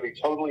going to be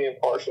totally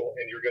impartial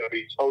and you're going to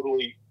be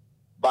totally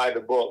by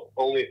the book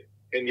only,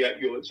 and yet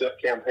you'll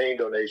accept campaign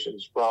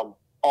donations from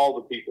all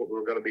the people who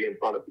are going to be in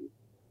front of you.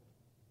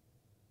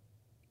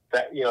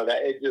 That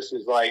it just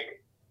is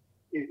like,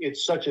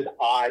 it's such an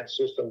odd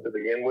system to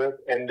begin with.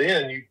 And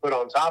then you put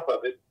on top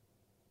of it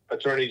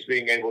attorneys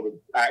being able to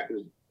act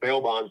as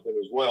bail bondsmen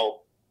as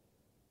well.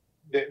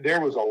 There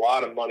was a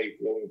lot of money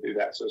flowing through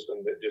that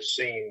system that just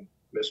seemed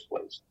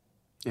misplaced.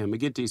 Yeah,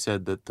 McGinty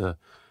said that the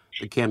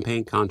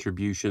campaign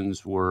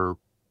contributions were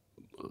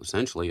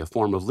essentially a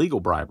form of legal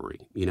bribery.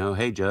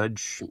 Hey,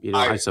 Judge,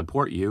 I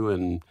support you,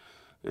 and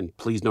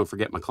please don't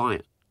forget my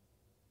client.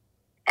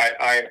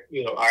 I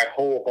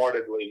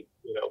wholeheartedly,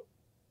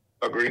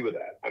 agree with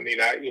that.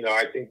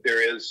 I think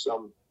there is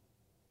some,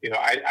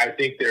 I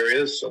think there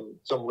is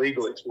some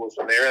legal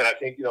explosion there. And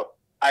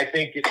I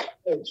think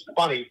it's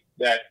funny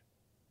that,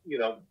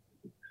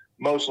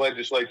 most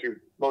legislators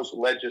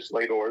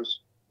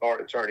are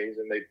attorneys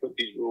and they put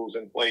these rules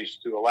in place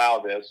to allow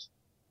this.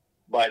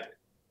 But,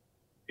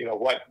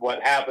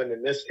 what happened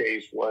in this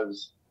case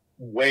was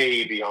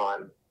way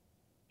beyond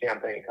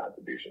campaign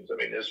contributions.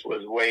 This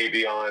was way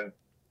beyond,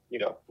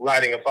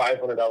 writing a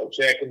 $500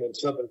 check and then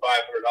slipping $500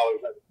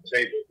 under the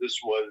table. This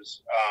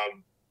was,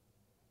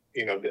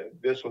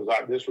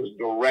 this was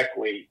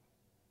directly,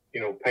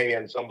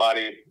 paying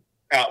somebody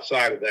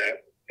outside of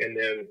that, and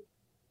then,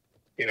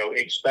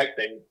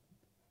 expecting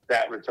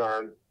that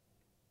return,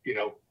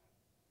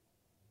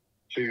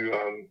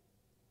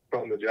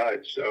 from the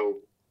judge.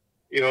 So,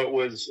 it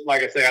was,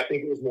 like I say, I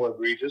think it was more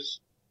egregious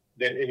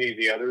than any of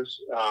the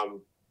others.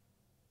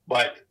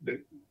 But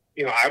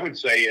I would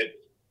say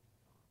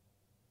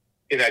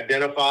it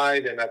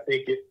identified, and I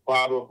think it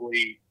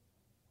probably,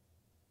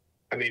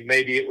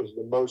 maybe it was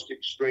the most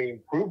extreme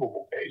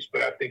provable case,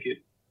 but I think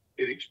it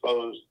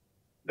exposed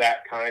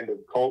that kind of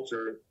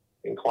culture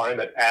and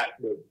climate at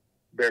the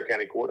Bexar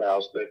County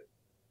Courthouse that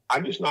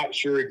I'm just not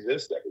sure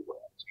exists everywhere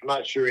else. I'm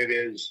not sure it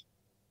is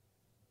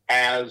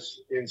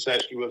as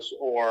incestuous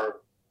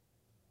or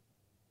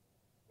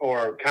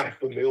kind of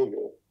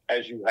familial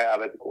as you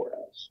have at the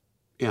courthouse.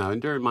 Yeah,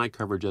 and during my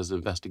coverage as an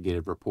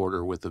investigative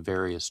reporter with the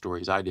various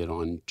stories I did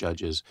on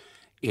judges,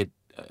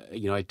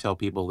 I tell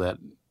people that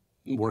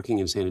working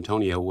in San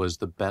Antonio was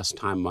the best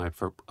time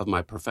of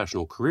my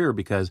professional career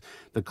because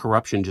the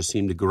corruption just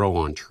seemed to grow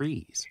on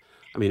trees.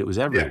 It was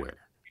everywhere,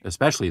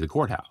 especially the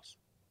courthouse.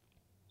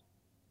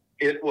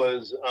 It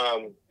was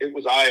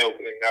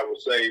eye-opening, I will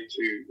say,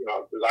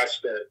 because I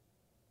spent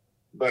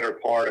the better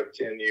part of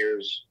 10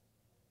 years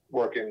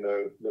working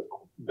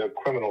the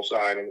criminal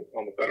side and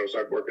on the federal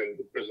side, working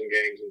the prison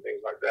gangs and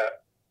things like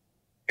that.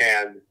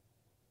 And,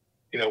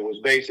 was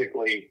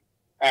basically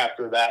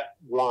after that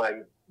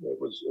run, it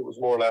was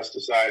more or less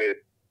decided,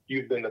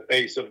 you've been the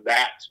face of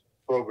that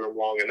program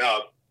long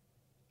enough.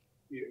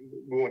 We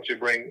want you to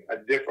bring a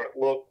different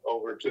look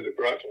over to the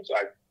corruption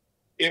side.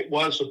 It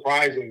was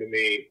surprising to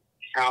me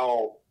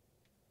how,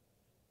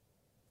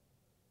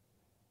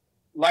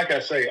 like I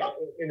say,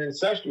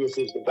 incestuous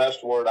is the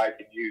best word I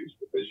could use,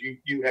 because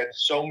you had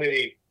so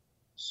many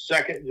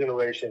second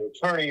generation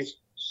attorneys,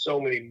 so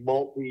many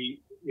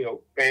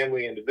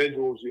family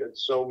individuals. You had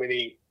so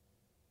many,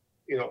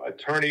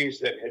 attorneys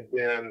that had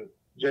been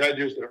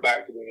judges that are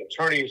back to being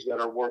attorneys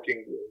that are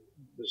working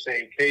the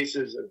same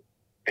cases.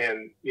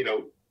 And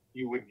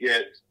you would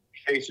get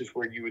cases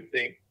where you would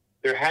think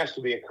there has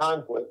to be a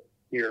conflict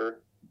here,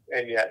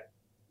 and yet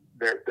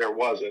there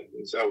wasn't.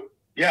 And so,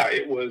 yeah,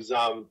 it was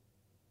an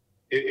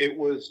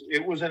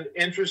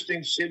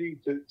interesting city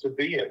to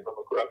be in from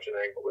a corruption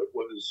angle. It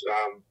was,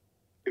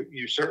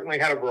 you certainly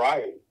had a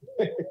variety,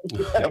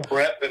 a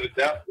breadth and a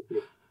depth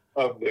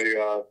of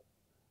the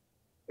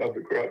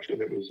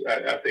corruption. It was,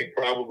 I think,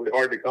 probably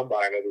hard to come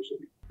by in other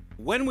cities.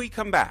 When we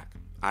come back,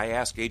 I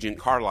ask Agent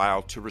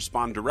Carlisle to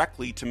respond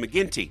directly to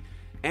McGinty,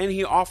 and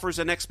he offers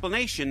an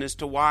explanation as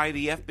to why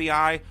the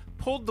FBI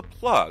pulled the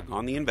plug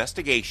on the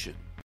investigation.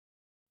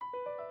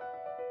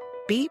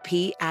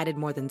 BP added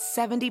more than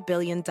 $70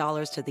 billion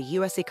to the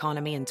U.S.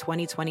 economy in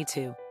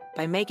 2022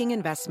 by making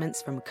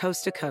investments from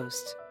coast to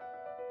coast.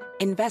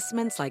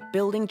 Investments like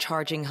building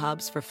charging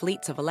hubs for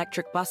fleets of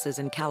electric buses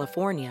in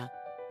California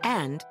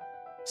and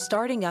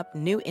starting up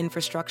new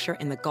infrastructure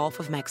in the Gulf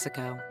of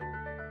Mexico.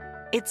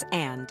 It's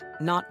and,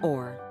 not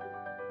or.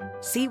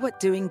 See what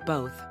doing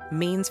both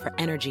means for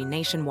energy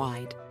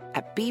nationwide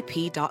at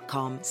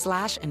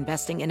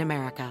bp.com/investing in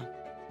America.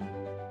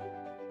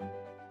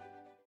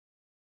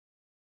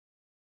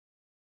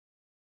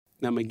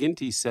 Now,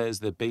 McGinty says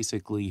that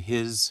basically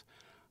his,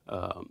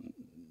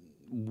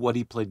 what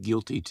he pled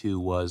guilty to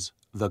was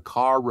the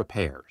car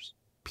repairs,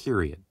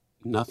 period.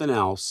 Nothing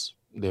else.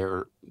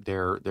 There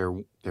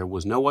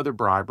was no other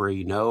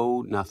bribery,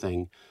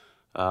 nothing.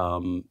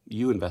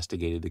 You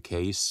investigated the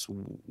case.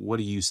 What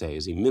do you say?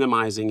 Is he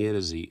minimizing it?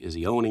 Is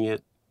he owning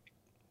it?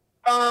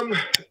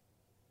 I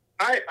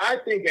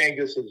think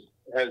Angus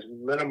has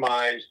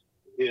minimized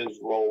his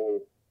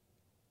role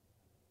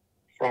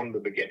from the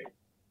beginning.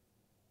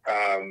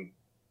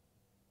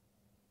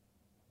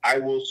 I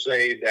will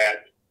say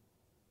that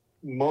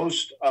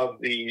most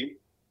of the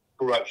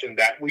corruption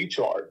that we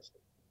charged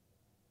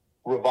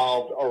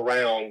revolved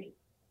around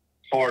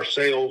car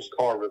sales,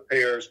 car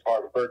repairs,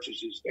 car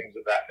purchases, things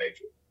of that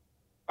nature.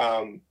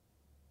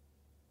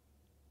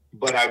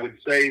 But I would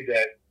say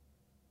that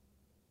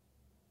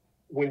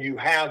when you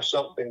have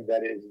something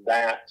that is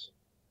that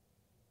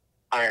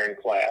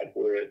ironclad,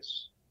 where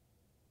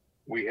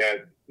we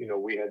had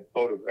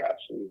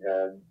photographs, we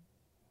had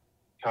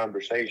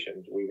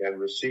conversations, we had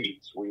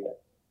receipts,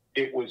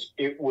 it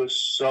was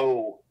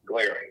so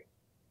glaring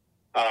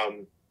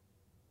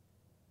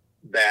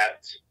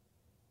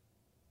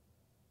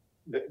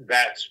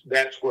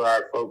that's where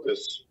our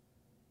focus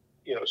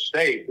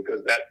stayed,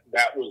 because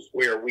that was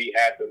where we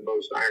had the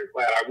most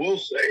ironclad. I will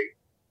say,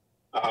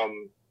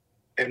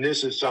 and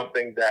this is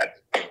something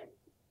that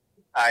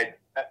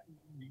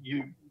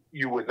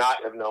you would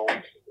not have known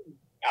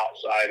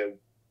outside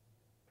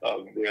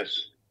of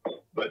this,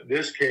 but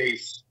this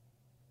case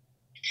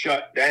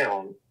shut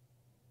down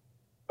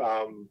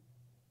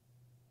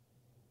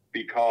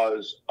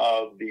because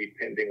of the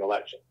pending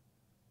election.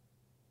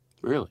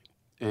 Really?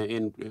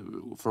 In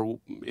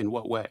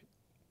what way?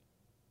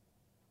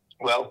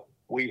 Well,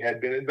 we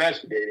had been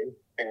investigating,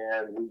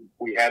 and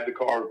we had the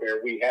car repair.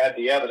 We had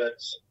the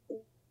evidence,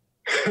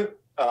 and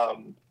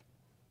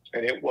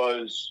it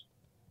was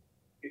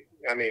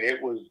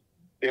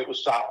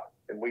solid,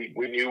 and we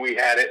knew we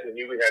had it. We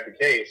knew we had the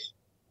case,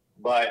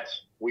 but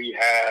we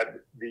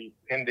had the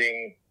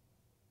pending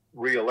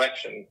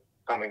re-election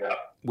coming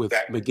up with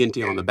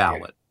McGinty on the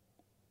ballot.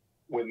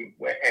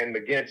 And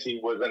McGinty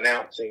was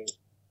announcing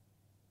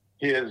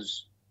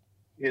his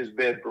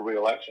bid for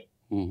re-election.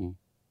 Mm-hmm.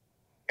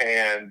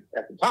 And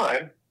at the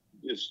time,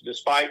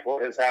 despite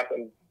what has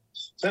happened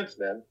since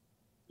then,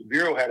 the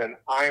Bureau had an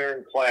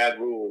ironclad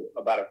rule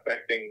about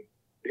affecting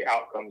the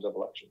outcomes of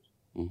elections,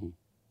 mm-hmm.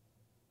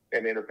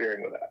 and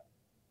interfering with that.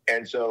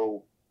 And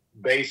so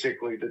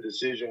basically the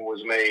decision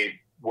was made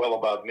well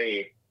above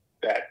me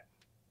that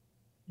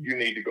you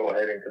need to go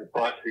ahead and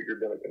confront who you're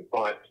going to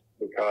confront,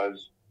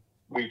 because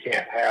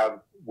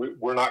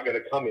we're not going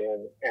to come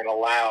in and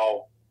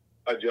allow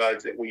a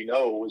judge that we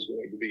know is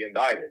going to be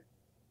indicted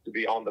to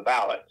be on the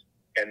ballot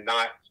and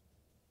not,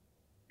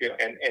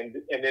 and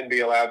then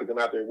be allowed to come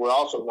out there. We're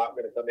also not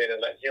going to come in and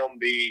let him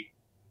be,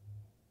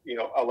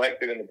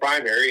 elected in the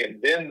primary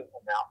and then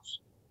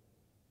announce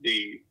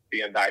the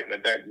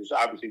indictment. That just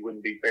obviously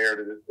wouldn't be fair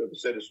to the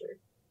citizenry.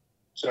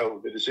 So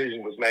the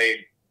decision was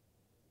made: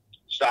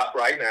 stop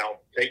right now,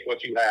 take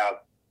what you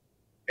have,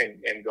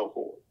 and go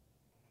forward.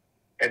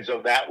 And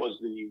so that was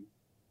the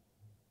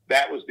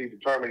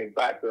determining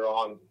factor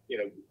on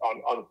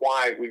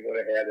why we went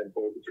ahead and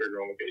pulled the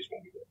trigger on the case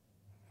when we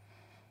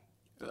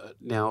did.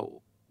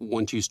 Now,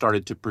 once you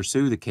started to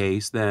pursue the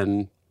case,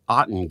 then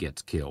Otten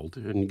gets killed,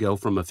 and go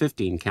from a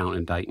 15-count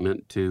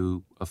indictment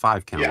to a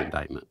 5-count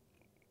indictment.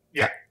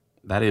 Yeah.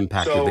 That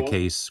impacted the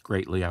case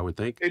greatly, I would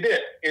think. It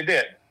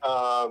did.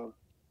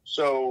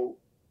 So,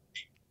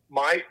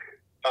 Mike,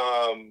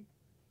 I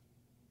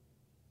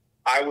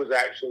was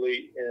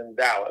actually in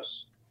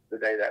Dallas the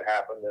day that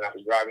happened, and I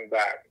was driving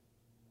back,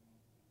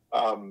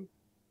 and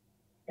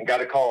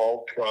got a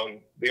call from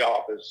the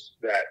office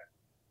that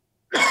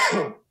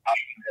Otten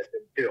had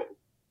been killed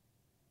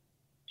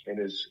in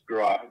his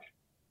garage.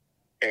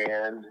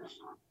 And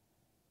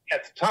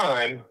at the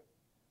time,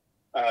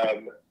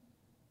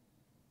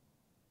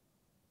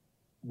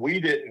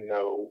 we didn't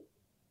know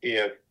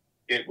if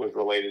it was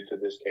related to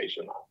this case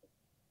or not.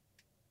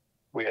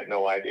 We had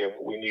no idea,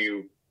 but we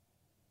knew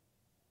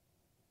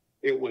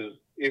it was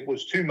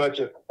too much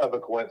of a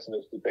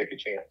coincidence to take a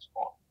chance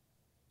on.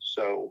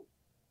 So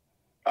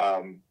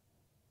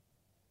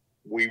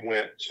we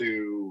went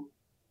to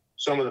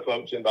some of the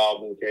folks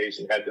involved in the case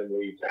and had them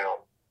leave town.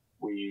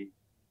 We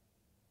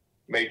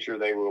made sure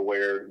they were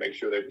aware, make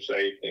sure they were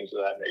safe, things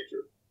of that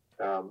nature.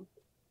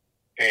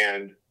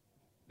 And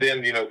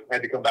then,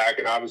 had to come back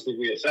and obviously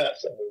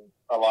reassess. I mean,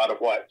 a lot of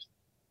what,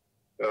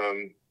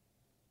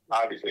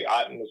 obviously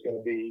Otten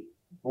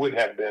would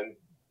have been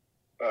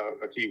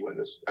a key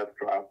witness at the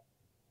trial.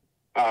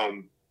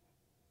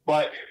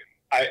 But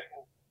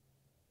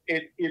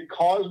it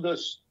caused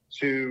us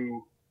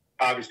to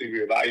obviously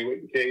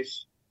reevaluate the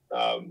case.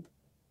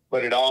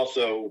 But it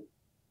also,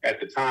 at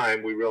the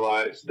time, we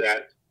realized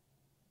that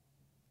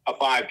a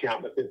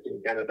 5-count and a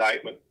 15-count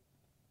indictment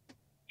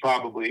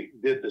probably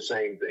did the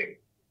same thing.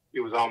 It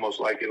was almost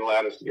like it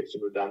allowed us to get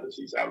some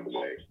redundancies out of the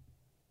way.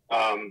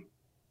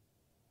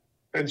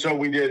 And so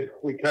we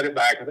cut it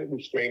back. I think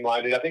we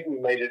streamlined it. I think we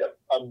made it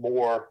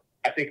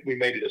we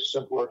made it a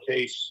simpler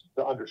case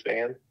to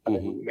understand. I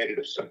think we made it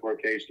a simpler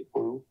case to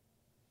prove.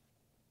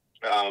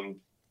 I'm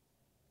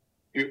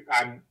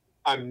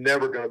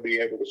never going to be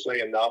able to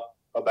say enough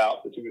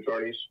about the two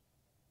attorneys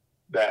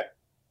that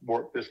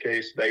worked this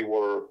case. They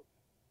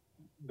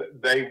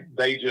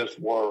just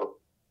were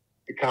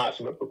the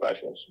consummate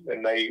professionals,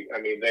 and they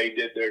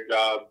did their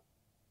job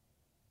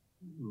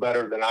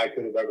better than I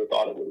could have ever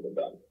thought it would have been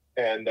done.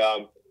 And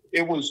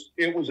it was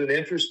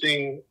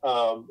interesting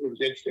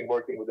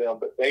working with them,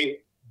 but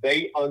they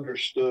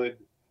understood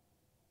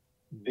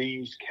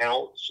these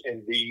counts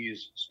and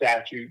these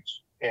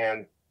statutes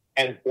and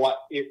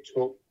what it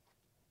took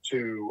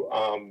to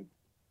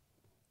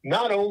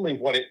not only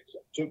what it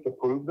took to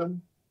prove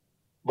them,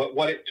 but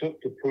what it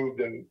took to prove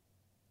them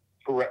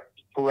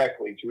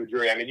correctly to a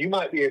jury. I mean, you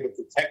might be able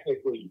to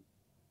technically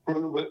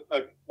prove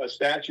a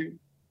statute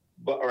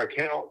or a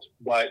count,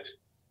 but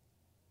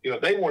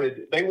they wanted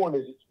it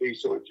to be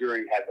so a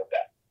jury had no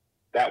doubt.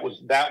 That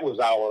was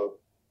our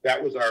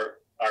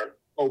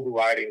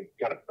overriding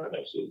kind of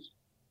premise is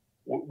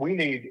we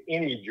need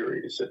any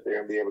jury to sit there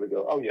and be able to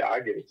go, oh yeah, I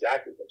get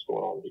exactly what's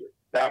going on here.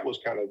 That was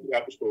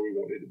where we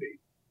wanted to be.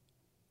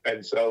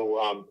 And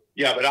so,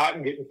 but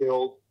Otten getting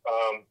killed,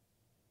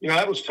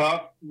 that was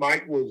tough.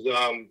 Mike was,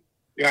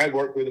 I had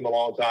worked with him a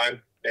long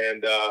time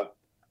and,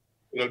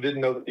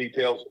 didn't know the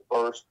details at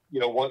first.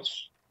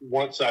 Once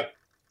I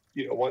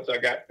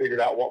got figured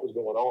out what was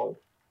going on,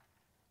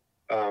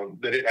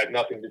 that it had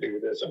nothing to do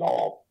with this at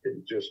all. It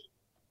was just,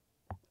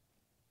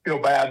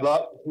 bad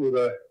luck with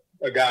a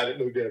guy that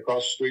moved in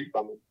across the street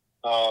from him.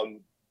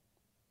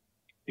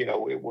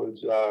 It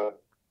was,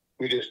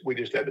 we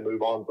just had to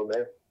move on from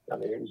there. I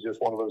mean, it was just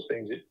one of those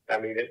things. It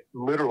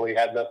literally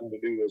had nothing to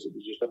do with it. It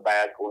was just a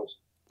bad coincidence.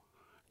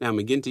 Now,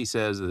 McGinty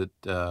says that,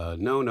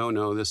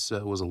 no, this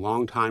was a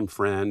longtime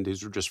friend.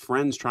 These were just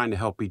friends trying to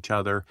help each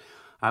other.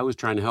 I was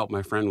trying to help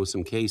my friend with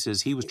some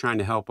cases. He was trying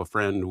to help a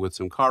friend with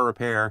some car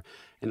repair,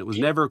 and it was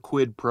never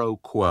quid pro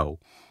quo.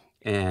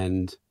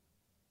 And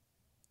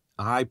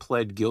I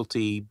pled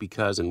guilty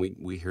because, and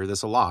we hear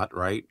this a lot,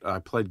 right? I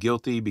pled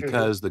guilty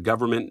because the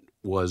government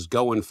was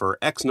going for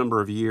X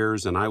number of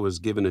years, and I was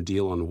given a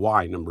deal on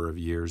Y number of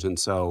years. And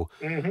so,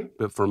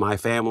 but for my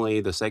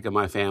family, the sake of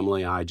my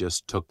family, I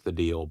just took the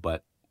deal.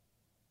 But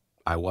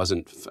I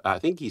wasn't. I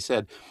think he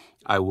said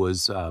I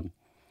was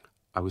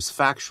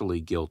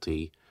factually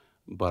guilty,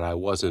 but I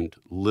wasn't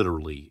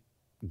literally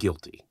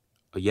guilty.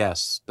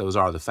 Yes, those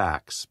are the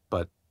facts,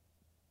 but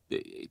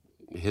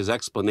his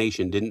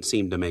explanation didn't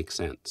seem to make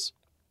sense.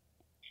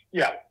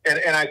 Yeah,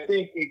 and I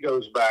think it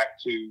goes back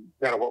to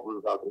kind of what we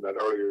were talking about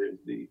earlier is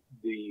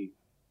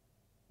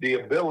the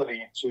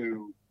ability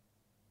to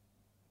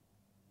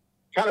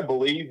kind of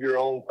believe your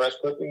own press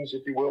clippings,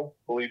 if you will,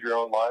 believe your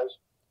own lies.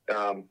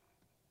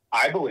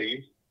 I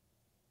believe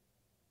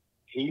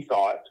he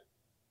thought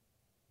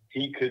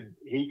he could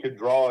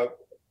draw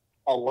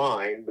a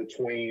line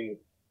between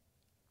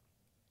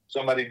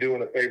somebody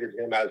doing a favor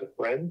to him as a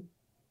friend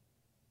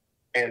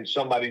and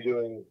somebody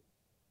doing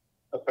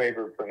a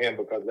favor for him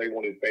because they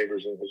wanted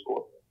favors in his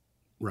court.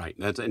 Right.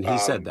 And he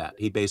said that.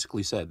 He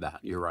basically said that.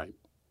 You're right.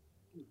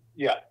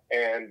 Yeah.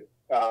 And,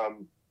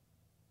 and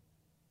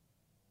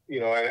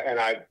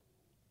I,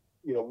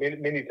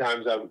 many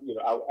times I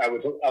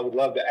would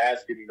love to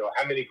ask him,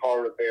 how many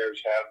car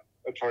repairs have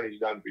attorneys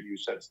done for you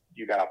since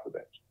you got off the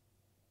bench?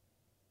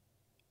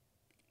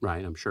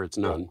 Right. I'm sure it's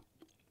none.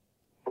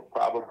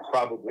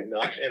 Probably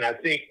not. And I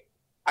think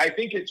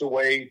it's a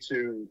way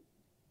to,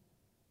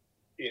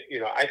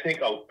 I think,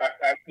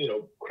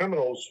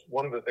 criminals,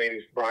 one of the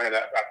things, Brian,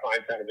 I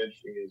find kind of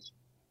interesting is,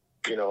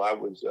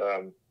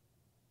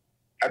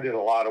 I did a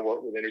lot of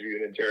work with interview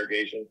and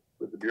interrogation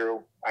with the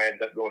Bureau. I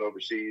ended up going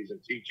overseas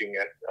and teaching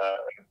at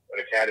an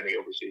academy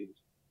overseas,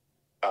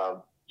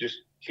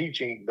 just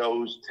teaching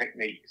those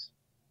techniques.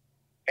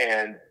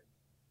 And,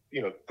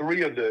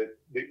 3 of the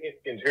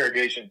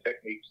interrogation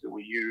techniques that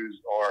we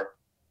use are,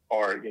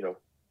 a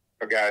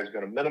guy's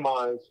going to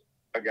minimize,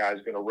 a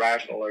guy's going to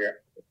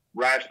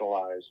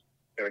rationalize,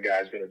 and a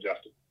guy's going to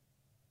justify.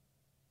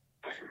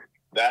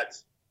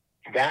 That's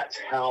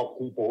how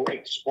people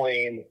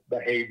explain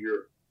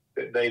behavior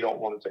that they don't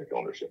want to take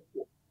ownership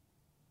for.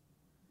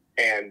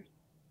 And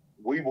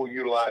we will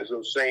utilize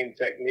those same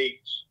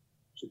techniques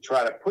to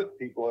try to put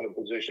people in a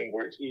position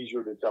where it's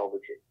easier to tell the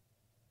truth.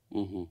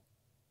 Mm-hmm.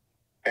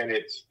 And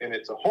it's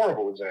a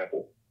horrible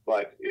example,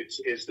 but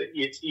it's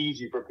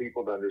easy for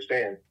people to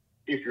understand.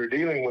 If you're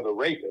dealing with a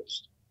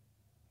rapist,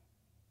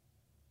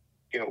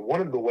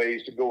 one of the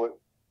ways to go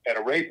at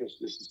a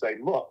rapist is to say,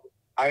 look,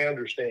 I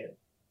understand,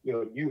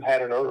 you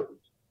had an urge.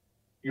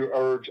 Your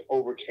urge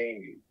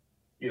overcame you.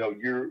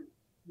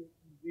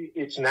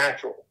 It's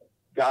natural.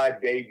 God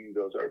gave you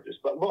those urges.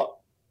 But look,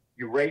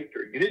 you raped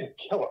her. You didn't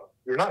kill her.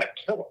 You're not a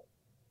killer.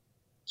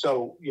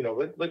 So,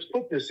 let's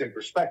put this in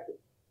perspective.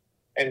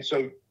 And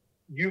so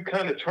you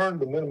kind of turn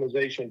the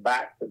minimization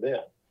back to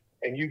them,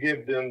 and you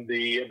give them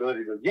the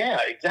ability to, yeah,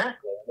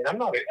 exactly. I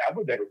mean, I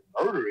would never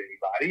murder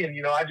anybody. And,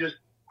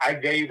 I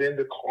gave in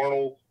to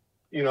carnal,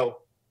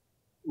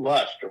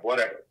 lust or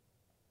whatever.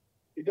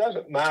 It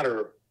doesn't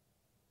matter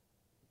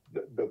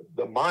the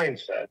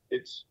mindset.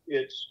 It's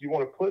you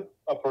want to put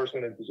a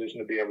person in a position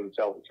to be able to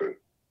tell the truth.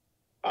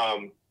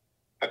 I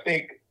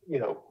think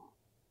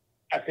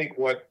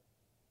what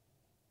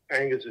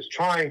Angus is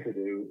trying to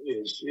do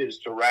is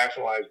to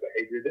rationalize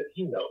behavior that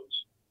he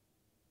knows.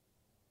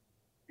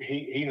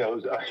 He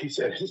knows. He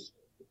says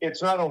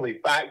it's not only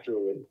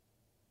factually,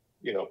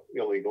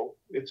 illegal.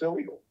 It's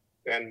illegal,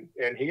 and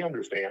he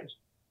understands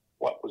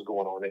what was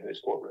going on in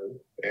his courtroom.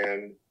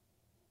 And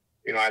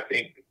I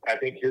think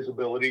his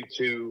ability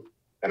to,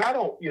 and I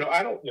don't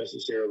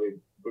necessarily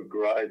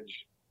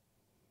begrudge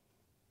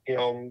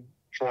him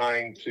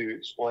trying to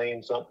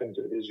explain something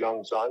to his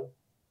young son.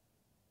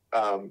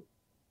 I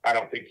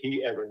don't think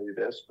he ever knew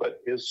this,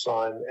 but his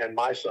son and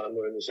my son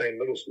were in the same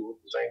middle school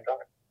at the same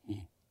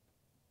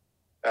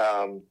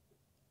time.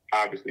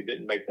 Obviously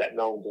didn't make that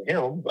known to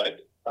him, but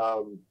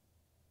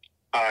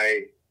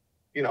I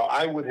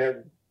would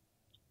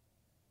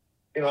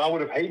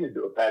have hated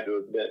to have had to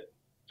admit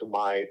to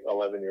my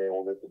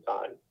 11-year-old at the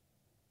time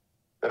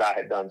that I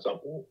had done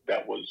something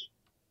that was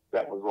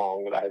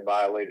wrong, that I had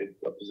violated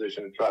a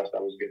position of trust I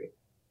was given.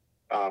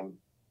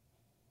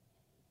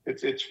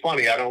 It's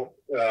funny. I don't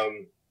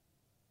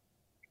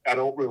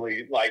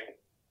really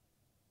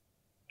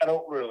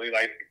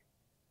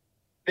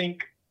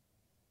think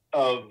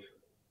of,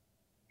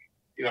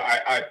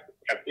 I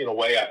in a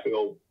way I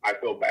feel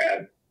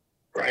bad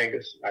for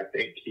Angus. I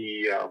think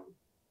he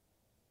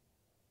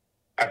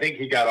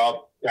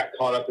got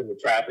caught up in the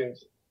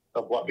trappings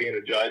of what being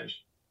a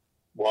judge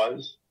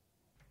was.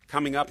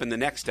 Coming up in the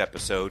next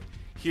episode,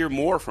 hear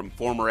more from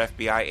former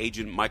FBI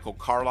agent Michael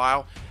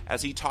Carlisle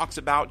as he talks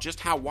about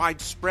just how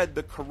widespread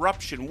the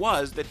corruption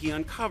was that he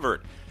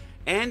uncovered,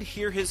 and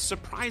hear his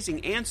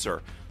surprising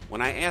answer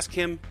when I ask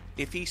him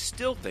if he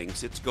still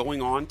thinks it's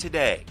going on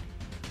today.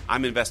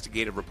 I'm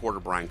investigative reporter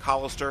Brian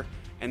Collister,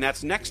 and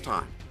that's next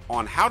time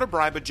on How to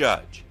Bribe a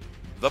Judge,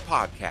 the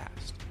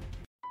podcast.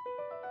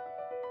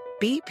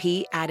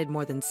 BP added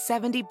more than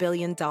 $70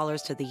 billion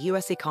to the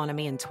U.S.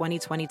 economy in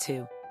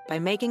 2022 by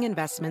making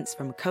investments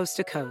from coast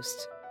to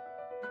coast.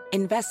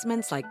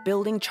 Investments like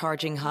building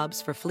charging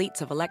hubs for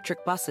fleets of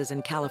electric buses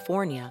in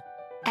California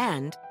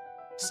and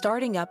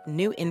starting up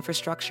new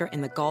infrastructure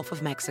in the Gulf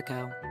of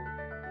Mexico.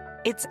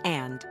 It's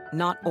and,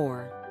 not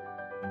or.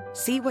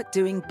 See what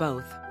doing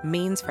both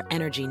means for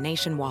energy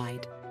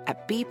nationwide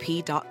at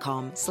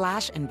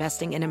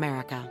bp.com/investing in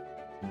America.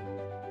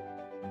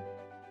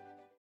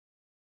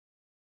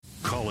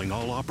 Calling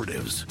all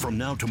operatives. From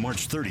now to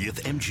March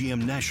 30th,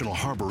 MGM National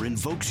Harbor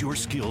invokes your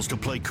skills to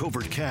play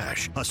Covert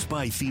Cash, a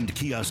spy-themed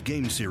kiosk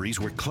game series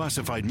where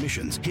classified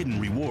missions, hidden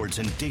rewards,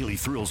 and daily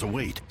thrills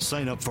await.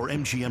 Sign up for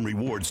MGM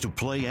Rewards to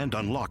play and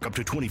unlock up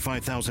to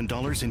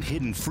 $25,000 in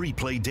hidden free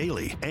play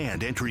daily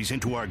and entries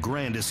into our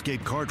Grand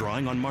Escape car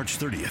drawing on March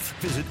 30th.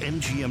 Visit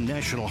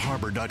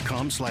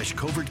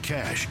mgmnationalharbor.com/Covert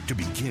Cash to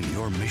begin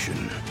your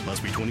mission.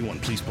 Must be 21.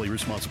 Please play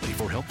responsibly.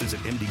 For help, visit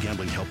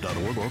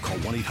mdgamblinghelp.org or call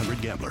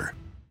 1-800-GAMBLER.